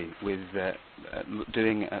possibly with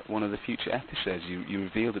doing one of the future episodes you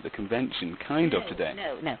revealed at the convention, today.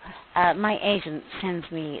 No. My agent sends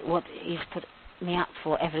me what he's put me up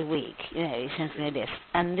for every week. You know, he sends me a list,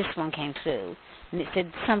 and this one came through, and it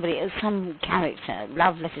said some character,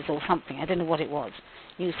 love letters or something. I don't know what it was.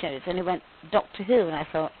 New series, and it went Doctor Who, and I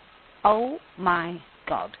thought, oh my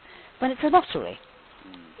God! But it's a lottery.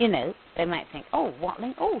 You know, they might think, oh,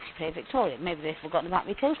 Watling, oh, she played Victoria. Maybe they've forgotten about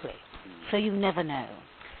me totally. So you never know.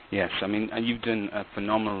 Yes, I mean, and you've done a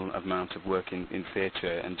phenomenal amount of work in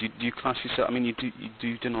theatre. And do you class yourself? I mean,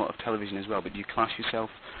 you've done a lot of television as well. But do you class yourself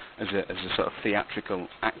as a sort of theatrical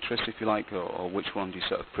actress, if you like, or which one do you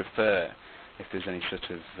sort of prefer? If there's any sort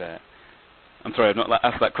of, I'm sorry, I've not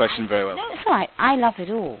asked that question very well. No, it's all right. I love it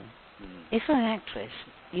all. If you're an actress,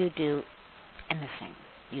 you do anything.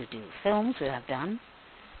 You do films, which I've done.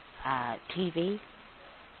 TV,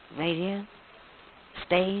 radio,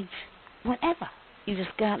 stage, whatever. You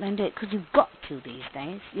just go out there and do it, because you've got to these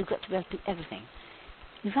days. You've got to be able to do everything.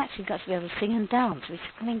 You've actually got to be able to sing and dance, which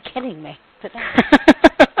is killing me. But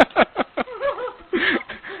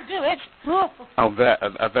do it. I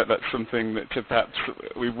bet that's something that perhaps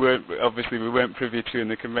we weren't privy to in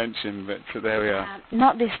the convention, but there we are.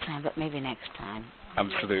 Not this time, but maybe next time.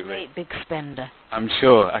 Absolutely. You're a great big spender. I'm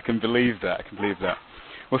sure. I can believe that.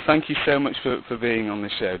 Well, thank you so much for being on the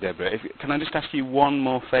show, Deborah. Can I just ask you one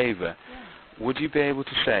more favour? Yeah. Would you be able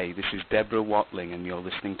to say, this is Deborah Watling and you're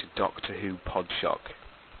listening to Doctor Who Podshock?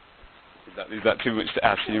 Is that too much to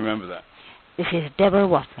ask? Can you remember that? This is Deborah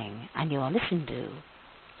Watling and you are listening to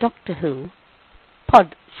Doctor Who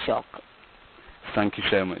Podshock. Thank you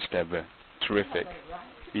so much, Deborah. Terrific.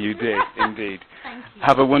 You did, indeed. Thank you.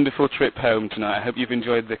 Have a wonderful trip home tonight. I hope you've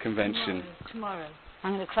enjoyed the convention. Tomorrow.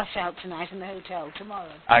 I'm going to crash out tonight in the hotel tomorrow.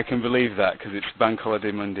 I can believe that, because it's Bank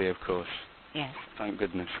Holiday Monday, of course. Yes. Thank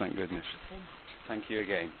goodness, thank goodness. Thank you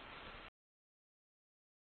again.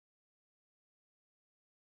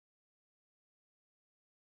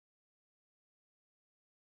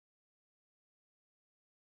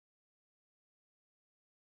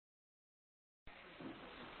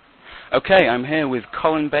 Okay, I'm here with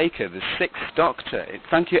Colin Baker, the 6th Doctor.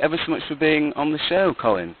 Thank you ever so much for being on the show,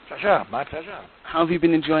 Colin. Pleasure, my pleasure. How have you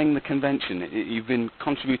been enjoying the convention? You've been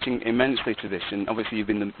contributing immensely to this, and obviously you've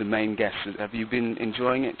been the main guest. Have you been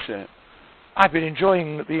enjoying it? I've been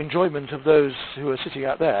enjoying the enjoyment of those who are sitting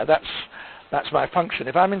out there. That's my function.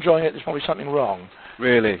 If I'm enjoying it, there's probably something wrong.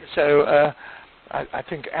 Really? So I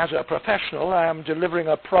think as a professional, I am delivering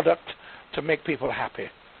a product to make people happy.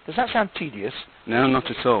 Does that sound tedious? No, not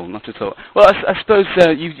at all, not at all. Well, I suppose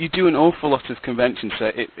you do an awful lot of conventions, so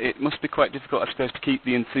it must be quite difficult, I suppose, to keep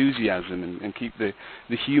the enthusiasm and keep the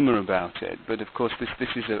humour about it. But of course, this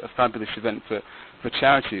is a fabulous event for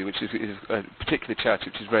charity, which is a particular charity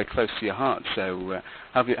which is very close to your heart. So,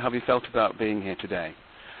 how have you felt about being here today?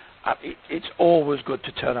 It's always good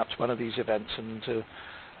to turn up to one of these events, and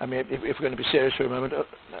I mean, if we're going to be serious for a moment,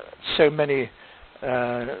 so many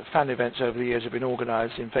fan events over the years have been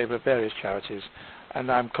organised in favour of various charities,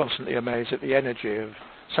 and I'm constantly amazed at the energy of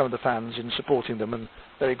some of the fans in supporting them, and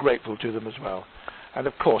very grateful to them as well. And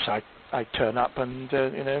of course, I turn up and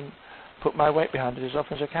put my weight behind it as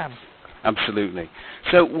often as I can. Absolutely.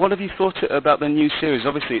 So, what have you thought about the new series?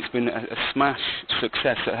 Obviously, it's been a smash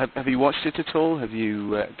success. Have you watched it at all? Have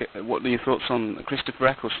you? What are your thoughts on Christopher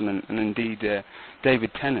Eccleston and indeed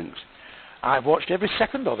David Tennant? I've watched every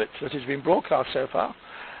second of it that has been broadcast so far,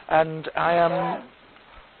 and I am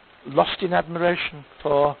lost in admiration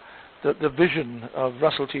for the vision of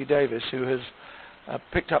Russell T Davies, who has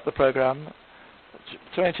picked up the programme,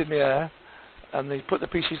 thrown it in the air, and they put the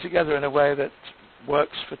pieces together in a way that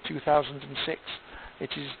works for 2006. It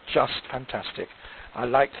is just fantastic. I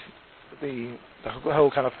like the whole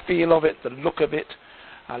kind of feel of it, the look of it.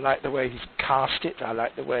 I like the way he's cast it. I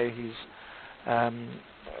like the way he's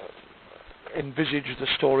envisaged the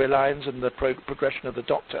storylines and the progression of the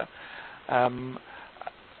Doctor.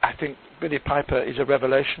 I think Billy Piper is a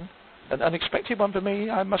revelation, an unexpected one for me.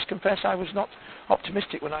 I must confess I was not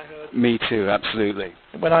optimistic when I heard... Me too, absolutely.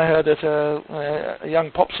 When I heard that a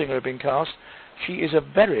young pop singer had been cast. She is a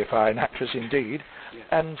very fine actress indeed,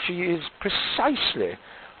 and she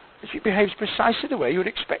behaves precisely the way you would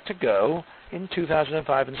expect a girl in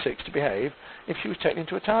 2005 and 6 to behave if she was taken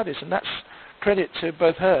into a TARDIS, and that's credit to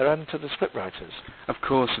both her and to the scriptwriters. Of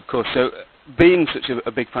course, of course. So, being such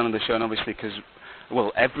a big fan of the show, and obviously because,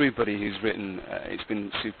 well, everybody who's written, it's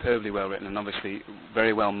been superbly well written, and obviously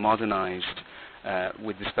very well modernised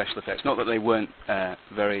with the special effects. Not that they weren't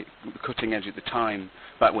very cutting edge at the time,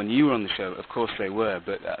 back when you were on the show, of course they were,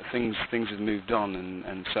 but things have moved on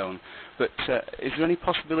and so on. But is there any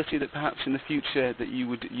possibility that perhaps in the future that you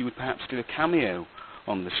would perhaps do a cameo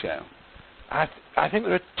on the show? I think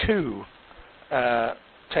there are two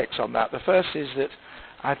takes on that. The first is that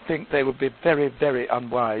I think they would be very, very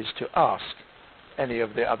unwise to ask any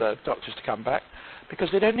of the other Doctors to come back, because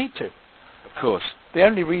they don't need to. Of course. The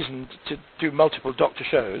only reason to do multiple Doctor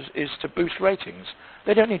shows is to boost ratings.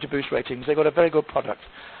 They don't need to boost ratings. They've got a very good product.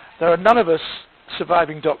 There are none of us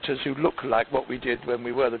surviving Doctors who look like what we did when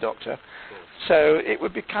we were the Doctor, so it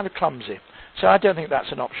would be kind of clumsy. So I don't think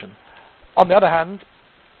that's an option. On the other hand,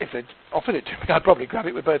 if they'd offered it to me, I'd probably grab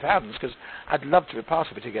it with both hands, because I'd love to be part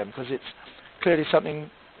of it again, because it's clearly something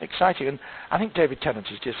exciting. And I think David Tennant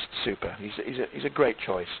is just super. He's a great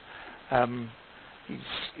choice.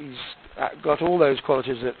 He's got all those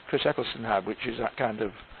qualities that Chris Eccleston had, which is that kind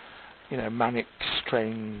of, manic,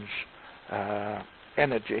 strange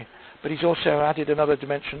energy. But he's also added another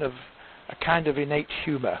dimension of a kind of innate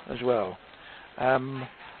humour as well. And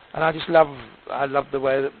I just love the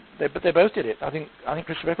way that they both did it. I think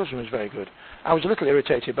Christopher Eccleston was very good. I was a little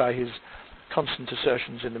irritated by his constant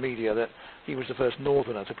assertions in the media that he was the first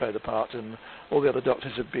Northerner to play the part, and all the other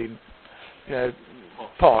Doctors had been,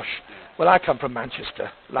 posh. Well, I come from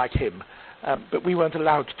Manchester, like him, but we weren't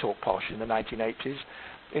allowed to talk posh in the 1980s.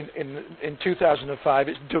 In 2005,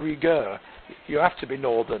 it's de rigueur. You have to be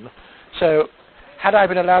Northern. So, had I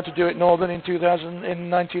been allowed to do it Northern in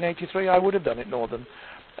 1983, I would have done it Northern.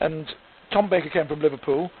 And Tom Baker came from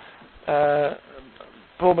Liverpool.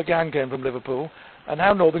 Paul McGann came from Liverpool. And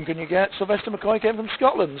how Northern can you get? Sylvester McCoy came from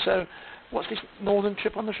Scotland. So, what's this Northern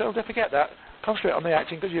chip on the shoulder? Forget that. Concentrate on the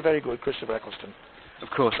acting, because you're very good, Christopher Eccleston. Of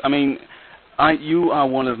course. I mean, You are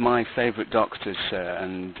one of my favourite doctors, sir,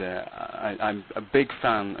 and I'm a big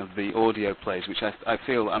fan of the audio plays, which I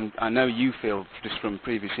feel, I know you feel just from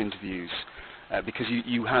previous interviews, because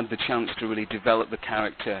you had the chance to really develop the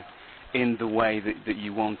character in the way that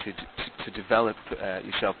you wanted to develop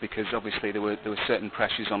yourself, because obviously there were certain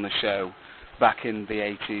pressures on the show back in the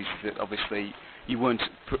 80s that obviously you weren't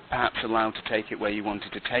perhaps allowed to take it where you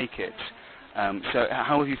wanted to take it. So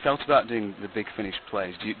how have you felt about doing the Big Finish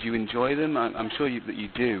plays? Do you enjoy them? I'm sure that you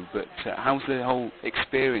do, but how's the whole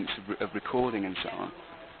experience of recording and so on?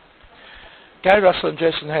 Gary Russell and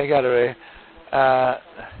Jason Hay-Gallery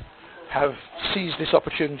have seized this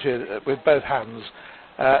opportunity with both hands.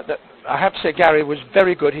 That I have to say, Gary was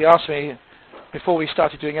very good. He asked me before we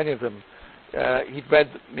started doing any of them. He'd read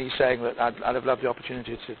me saying that I'd have loved the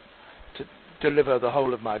opportunity to deliver the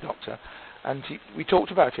whole of my Doctor. And we talked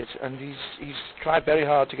about it, and he's tried very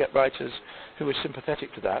hard to get writers who are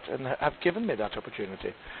sympathetic to that, and have given me that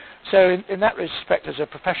opportunity. So in that respect, as a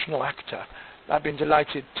professional actor, I've been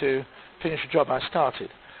delighted to finish a job I started.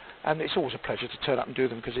 And it's always a pleasure to turn up and do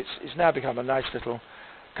them, because it's now become a nice little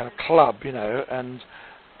kind of club, you know, and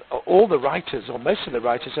all the writers, or most of the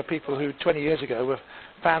writers, are people who 20 years ago were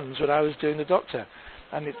fans when I was doing the Doctor.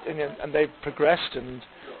 And they've progressed, and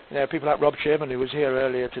you know, people like Rob Sherman, who was here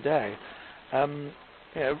earlier today,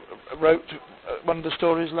 wrote one of the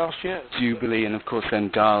stories last year. Jubilee, and of course then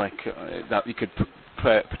Dalek, that you could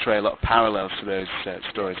portray a lot of parallels to those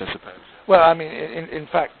stories, I suppose. Well, I mean, in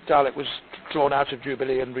fact, Dalek was drawn out of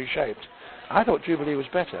Jubilee and reshaped. I thought Jubilee was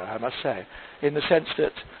better, I must say, in the sense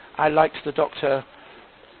that I liked the Doctor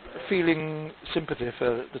feeling sympathy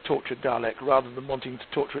for the tortured Dalek rather than wanting to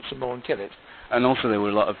torture it some more and kill it. And also there were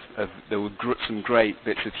a lot of some great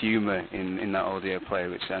bits of humour in that audio play,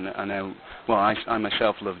 which I know, well, I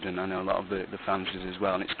myself loved, and I know a lot of the fans did as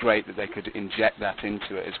well. And it's great that they could inject that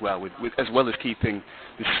into it as well, as well as keeping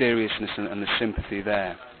the seriousness and the sympathy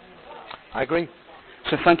there. I agree.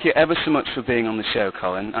 So thank you ever so much for being on the show,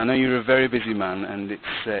 Colin. I know you're a very busy man, and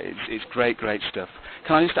it's great stuff.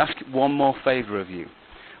 Can I just ask one more favour of you?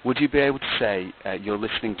 Would you be able to say you're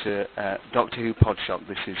listening to Doctor Who Podshock?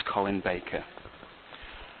 This is Colin Baker.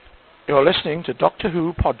 You're listening to Doctor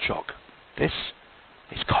Who Podshock. This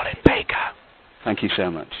is Colin Baker. Thank you so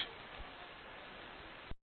much.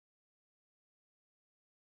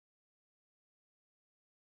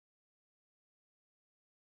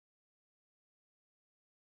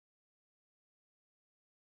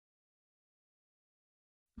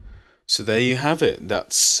 So there you have it.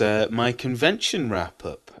 That's my convention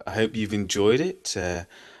wrap-up. I hope you've enjoyed it. I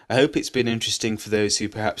hope it's been interesting for those who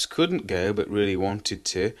perhaps couldn't go but really wanted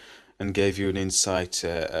to, and gave you an insight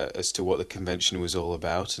as to what the convention was all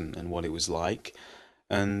about and what it was like.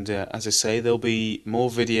 And as I say, there'll be more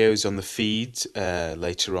videos on the feed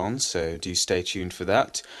later on, so do stay tuned for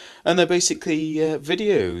that. And they're basically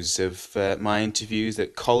videos of my interviews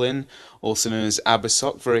that Colin, also known as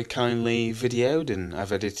Aftershock, very kindly videoed and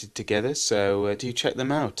I've edited together, so do check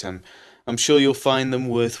them out. I'm sure you'll find them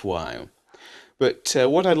worthwhile. But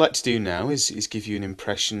what I'd like to do now is give you an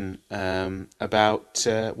impression about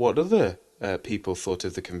what other people thought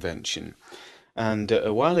of the convention. And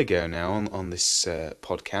a while ago now on this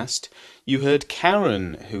podcast, you heard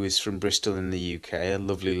Karen, who is from Bristol in the UK, a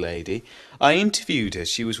lovely lady. I interviewed her.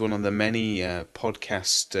 She was one of the many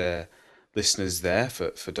podcast listeners there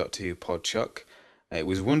for Doctor Who Podshock. It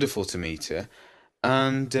was wonderful to meet her.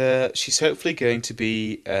 And she's hopefully going to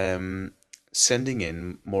be sending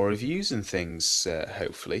in more reviews and things,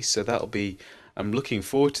 hopefully. So that'll be... I'm looking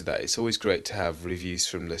forward to that. It's always great to have reviews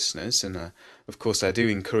from listeners, and of course I do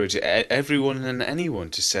encourage everyone and anyone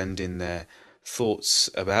to send in their thoughts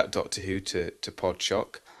about Doctor Who to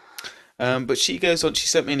Podshock. But she goes on, she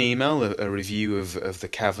sent me an email, a review of the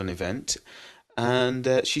Cavern event,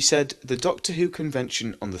 and she said, the Doctor Who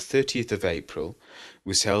convention on the 30th of April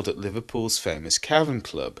was held at Liverpool's famous Cavern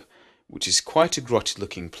Club, which is quite a grotty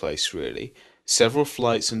looking place really, several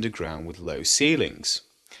flights underground with low ceilings.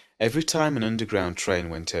 Every time an underground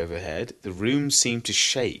train went overhead, the room seemed to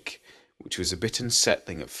shake, which was a bit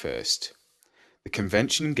unsettling at first. The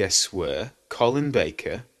convention guests were Colin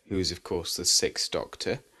Baker, who is of course the Sixth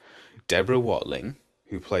Doctor, Deborah Watling,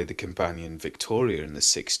 who played the companion Victoria in the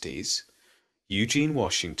 60s, Eugene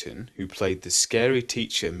Washington, who played the scary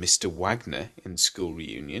teacher Mr. Wagner in School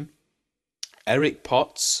Reunion, Eric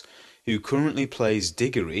Potts, who currently plays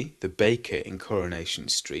Diggory, the baker in Coronation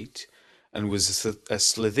Street, and was a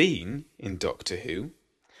Slovene in Doctor Who,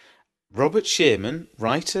 Robert Shearman,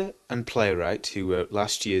 writer and playwright who wrote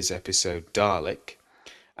last year's episode Dalek,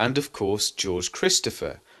 and of course George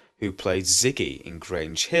Christopher, who played Ziggy in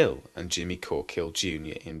Grange Hill, and Jimmy Corkill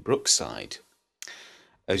Jr. in Brookside.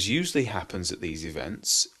 As usually happens at these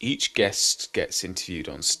events, each guest gets interviewed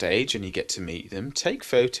on stage and you get to meet them, take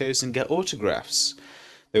photos and get autographs.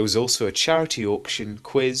 There was also a charity auction,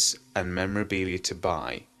 quiz and memorabilia to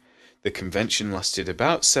buy. The convention lasted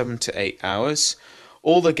about 7 to 8 hours.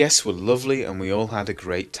 All the guests were lovely and we all had a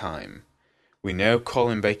great time. We know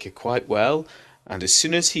Colin Baker quite well, and as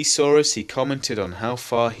soon as he saw us he commented on how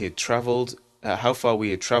far we had travelled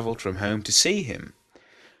from home to see him.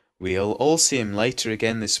 We'll all see him later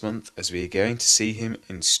again this month, as we are going to see him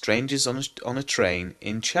in Strangers on a Train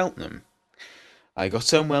in Cheltenham. I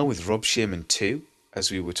got on well with Rob Shearman too,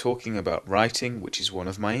 as we were talking about writing, which is one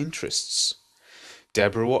of my interests.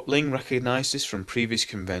 Deborah Watling recognised us from previous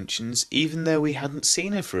conventions, even though we hadn't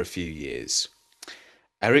seen her for a few years.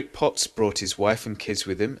 Eric Potts brought his wife and kids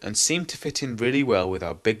with him and seemed to fit in really well with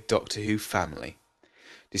our big Doctor Who family.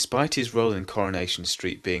 Despite his role in Coronation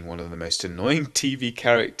Street being one of the most annoying TV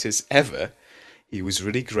characters ever, he was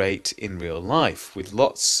really great in real life, with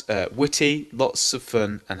witty, lots of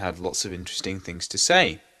fun, and had lots of interesting things to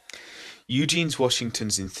say. Eugene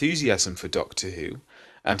Washington's enthusiasm for Doctor Who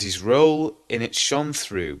and his role in it shone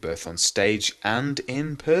through both on stage and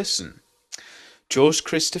in person. George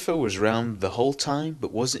Christopher was around the whole time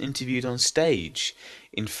but wasn't interviewed on stage.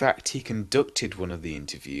 In fact, he conducted one of the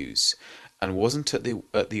interviews and wasn't at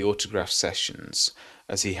the autograph sessions,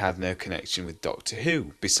 as he had no connection with Doctor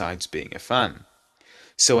Who, besides being a fan.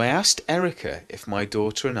 So I asked Erica if my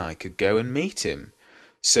daughter and I could go and meet him.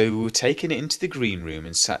 So we were taken into the green room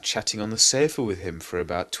and sat chatting on the sofa with him for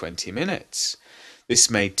about 20 minutes. This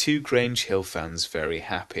made 2 Grange Hill fans very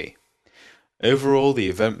happy. Overall, the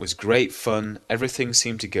event was great fun, everything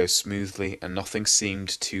seemed to go smoothly and nothing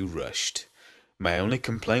seemed too rushed. My only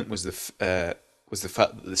complaint was the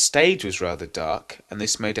fact that the stage was rather dark and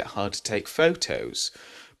this made it hard to take photos,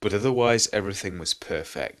 but otherwise everything was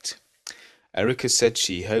perfect. Erica said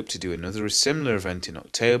she hoped to do another similar event in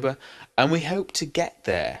October, and we hope to get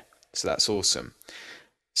there, so that's awesome.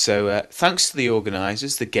 So thanks to the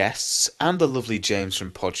organisers, the guests, and the lovely James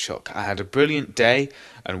from Podshock. I had a brilliant day,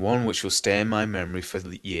 and one which will stay in my memory for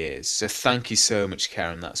the years. So thank you so much,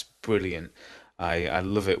 Karen, that's brilliant. I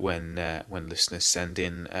love it when listeners send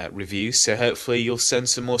in reviews, so hopefully you'll send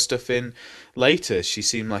some more stuff in later. She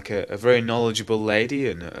seemed like a very knowledgeable lady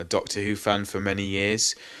and a Doctor Who fan for many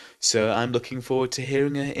years, so I'm looking forward to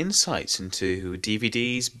hearing her insights into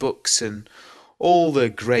DVDs, books and all the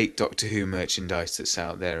great Doctor Who merchandise that's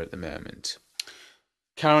out there at the moment.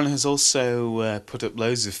 Karen has also put up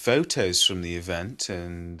loads of photos from the event,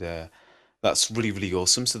 and that's really, really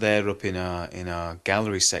awesome. So they're up in our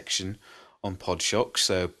gallery section on Podshock,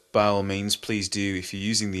 so by all means please do, if you're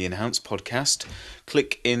using the Enhanced podcast,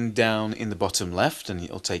 click down in the bottom left and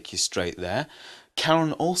it'll take you straight there.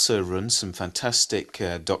 Karen also runs some fantastic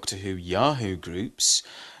Doctor Who Yahoo groups,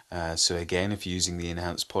 so again, if you're using the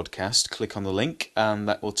Enhanced podcast, click on the link and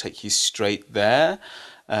that will take you straight there.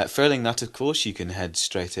 Failing that, of course, you can head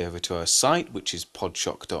straight over to our site, which is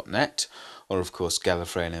podshock.net, or of course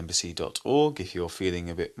gallifreyanembassy.org if you're feeling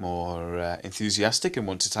a bit more enthusiastic and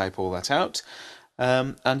want to type all that out.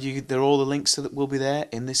 And there are all the links that will be there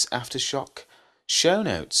in this Aftershock show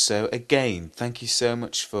notes. So again, thank you so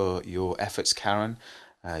much for your efforts, Karen.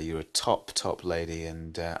 You're a top lady,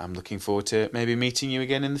 and I'm looking forward to maybe meeting you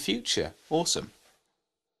again in the future. Awesome.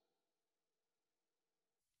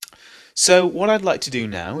 So what I'd like to do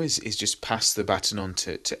now is just pass the baton on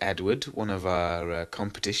to Edward, one of our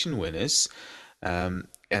competition winners, and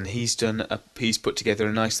he's put together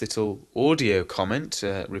a nice little audio comment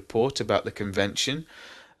report about the convention.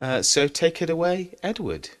 So take it away,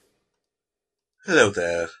 Edward. Hello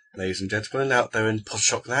there, ladies and gentlemen out there in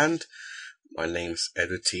Podshock land. My name's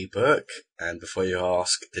Edward T. Burke, and before you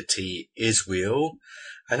ask, the T is real,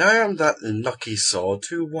 and I am that lucky sod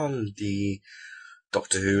who won the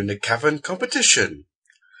Doctor Who in the Cavern competition.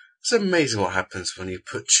 It's amazing what happens when you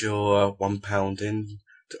put your £1 in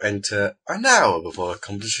to enter an hour before a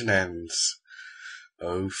competition ends.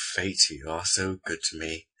 Oh, fate, you are so good to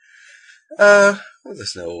me. I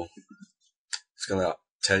just gonna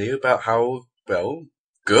tell you about how, well,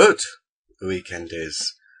 good the weekend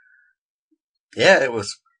is. Yeah, it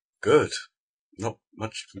was good. Not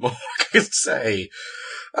much more I can say.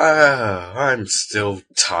 I'm still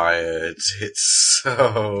tired.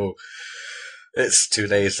 It's 2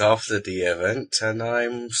 days after the event and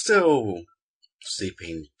I'm still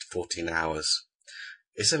sleeping 14 hours.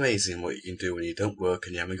 It's amazing what you can do when you don't work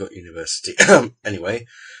and you haven't got university. Anyway,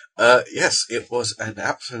 yes, it was an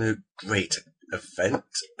absolute great event.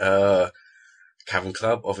 Cavern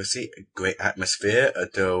Club, obviously, a great atmosphere.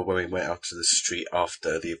 Although when we went out to the street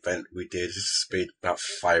after the event, we did spend about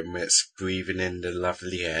 5 minutes breathing in the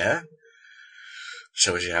lovely air.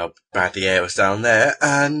 Shows you how bad the air was down there.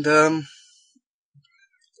 And the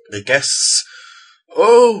guests,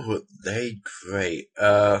 oh, they great.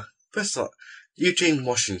 First of all, Eugene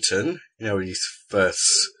Washington, his first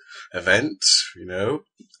event,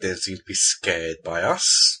 didn't seem to be scared by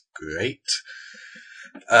us. Great.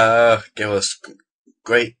 Gave us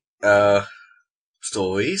great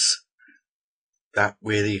stories. That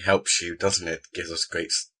really helps you, doesn't it? Gives us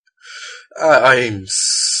great. I'm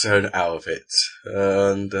so out of it.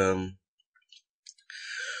 And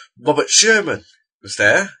Robert Sherman was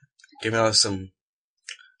there, giving us some,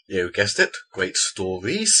 you guessed it, great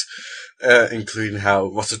stories, including how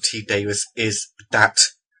Russell T Davies is that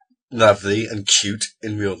lovely and cute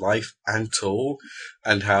in real life and tall,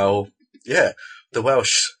 and how, the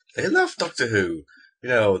Welsh, they love Doctor Who.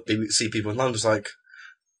 They see people in London's like,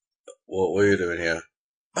 what are you doing here?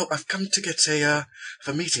 Oh, I've come to get a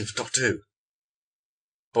meeting for Doctor Who.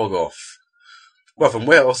 Bog off. Well, from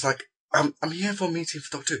Wales, like, I'm here for a meeting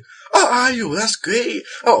for Doctor Who. Oh, are you? That's great.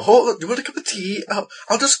 Oh, hold on. Do you want a cup of tea? Oh,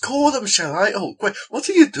 I'll just call them, shall I? Oh, great. What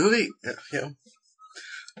are you doing?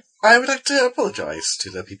 I would like to apologise to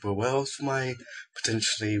the people of Wales for my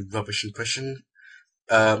potentially rubbish impression.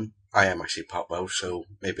 I am actually part Welsh, so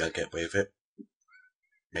maybe I'll get away with it.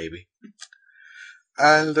 Maybe.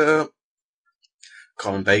 And,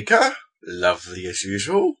 Colin Baker, lovely as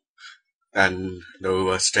usual, and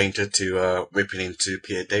no stranger to ripping into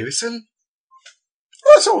Peter Davison.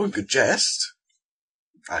 Well, that's all a good jest,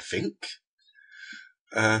 I think.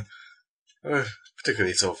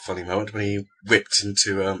 Particularly sort of funny moment when he ripped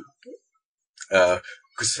into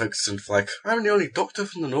Chris Ferguson for like, I'm the only doctor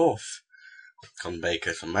from the north. Colin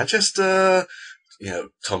Baker from Manchester,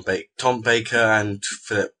 Tom Baker and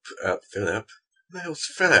Philip. The hell's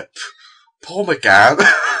Philip? Paul McGann.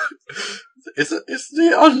 It's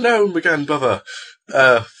the unknown McGann brother.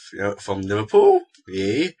 From Liverpool.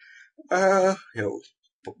 Yeah.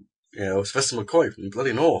 Sylvester McCoy from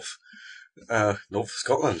bloody North. North of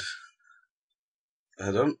Scotland.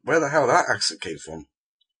 I don't where the hell that accent came from.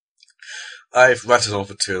 I've rattled on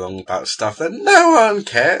for too long about stuff that no one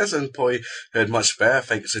cares, and probably heard much better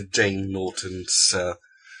thanks to Jane Norton's,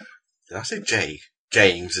 did I say Jay?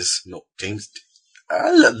 James is not James.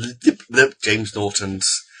 James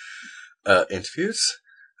Norton's interviews.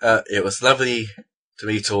 It was lovely to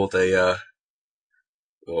meet lovely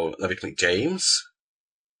to meet James.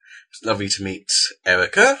 It's lovely to meet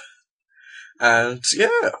Erica. And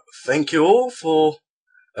thank you all for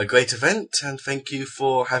a great event, and thank you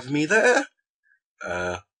for having me there.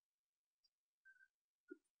 Oh,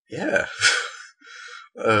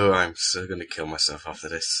 I'm so gonna kill myself after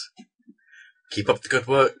this. Keep up the good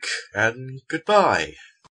work, and goodbye.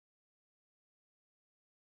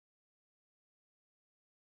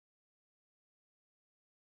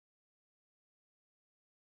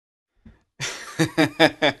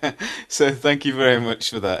 So thank you very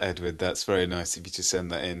much for that, Edward. That's very nice of you to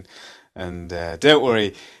send that in. And don't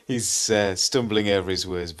worry, he's stumbling over his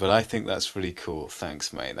words, but I think that's really cool.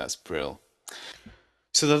 Thanks, mate. That's brill.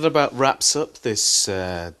 So that about wraps up this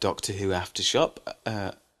Doctor Who Aftershock,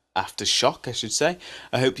 I should say.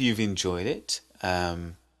 I hope you've enjoyed it.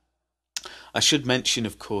 I should mention,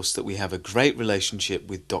 of course, that we have a great relationship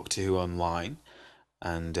with Doctor Who Online,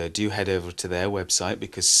 and do head over to their website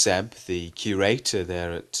because Seb, the curator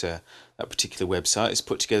there at that particular website, has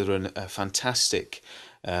put together a fantastic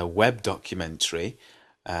web documentary,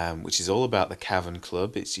 which is all about the Cavern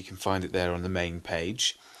Club. You can find it there on the main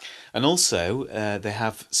page. And also, they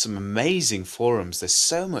have some amazing forums. There's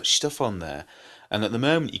so much stuff on there. And at the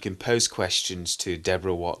moment, you can pose questions to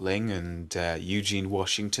Deborah Watling and Eugene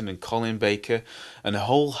Washington and Colin Baker and a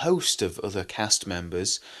whole host of other cast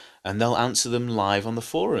members, and they'll answer them live on the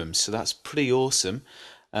forums. So that's pretty awesome.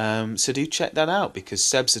 So do check that out because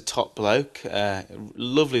Seb's a top bloke,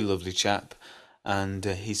 lovely, lovely chap. And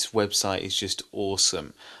his website is just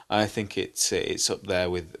awesome. I think it's up there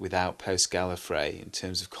with Outpost Gallifrey in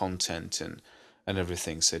terms of content and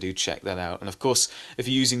everything. So do check that out. And of course, if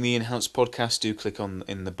you're using the Enhanced podcast, do click on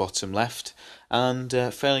in the bottom left. And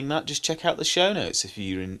failing that, just check out the show notes if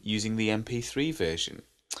you're using the MP3 version.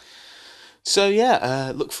 So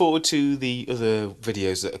look forward to the other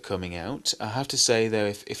videos that are coming out. I have to say though,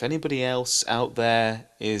 if anybody else out there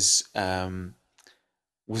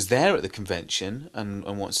was there at the convention and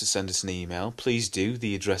wants to send us an email, please do.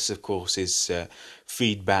 The address, of course, is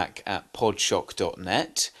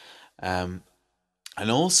feedback@podshock.net. And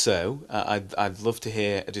also, I'd love to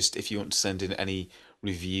hear just if you want to send in any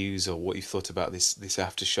reviews or what you thought about this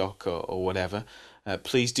Aftershock or whatever,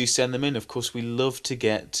 please do send them in. Of course, we love to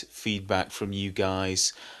get feedback from you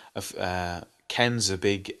guys. Ken's a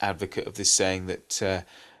big advocate of this, saying that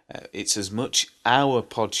it's as much our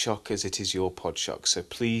Podshock as it is your Podshock. So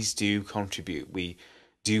please do contribute. We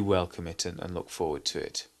do welcome it and look forward to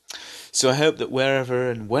it. So I hope that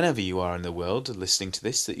wherever and whenever you are in the world listening to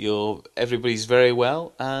this, that everybody's very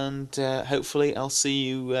well, and hopefully I'll see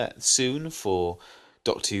you soon for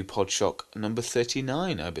Doctor Who Podshock number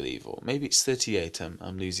 39, I believe, or maybe it's 38.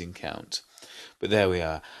 I'm losing count. But there we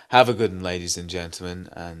are. Have a good one, ladies and gentlemen,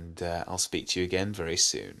 and I'll speak to you again very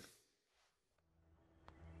soon.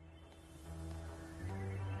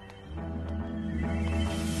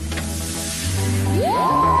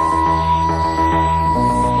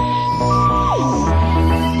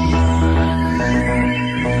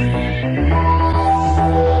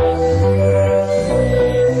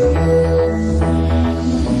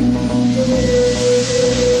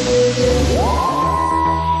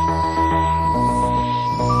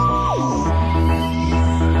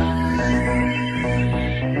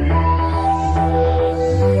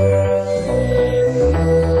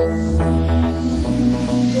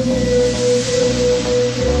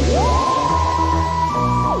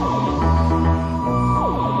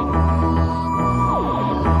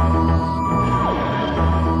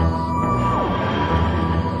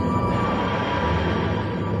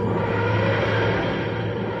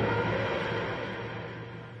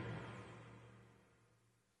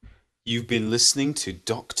 You've been listening to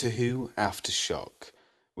Doctor Who Aftershock,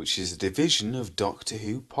 which is a division of Doctor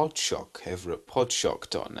Who Podshock over at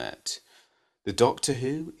podshock.net. The Doctor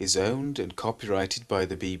Who is owned and copyrighted by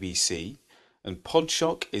the BBC, and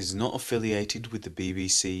Podshock is not affiliated with the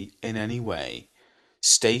BBC in any way.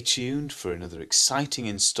 Stay tuned for another exciting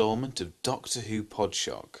instalment of Doctor Who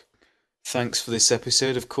Podshock. Thanks for this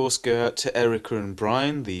episode, of course, go out to Erica and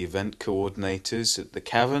Brian, the event coordinators at the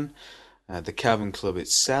Cavern Club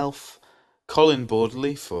itself, Colin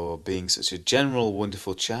Borderley for being such a general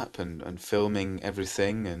wonderful chap and filming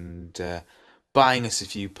everything and buying us a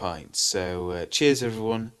few pints. So cheers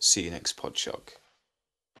everyone, see you next Podshock.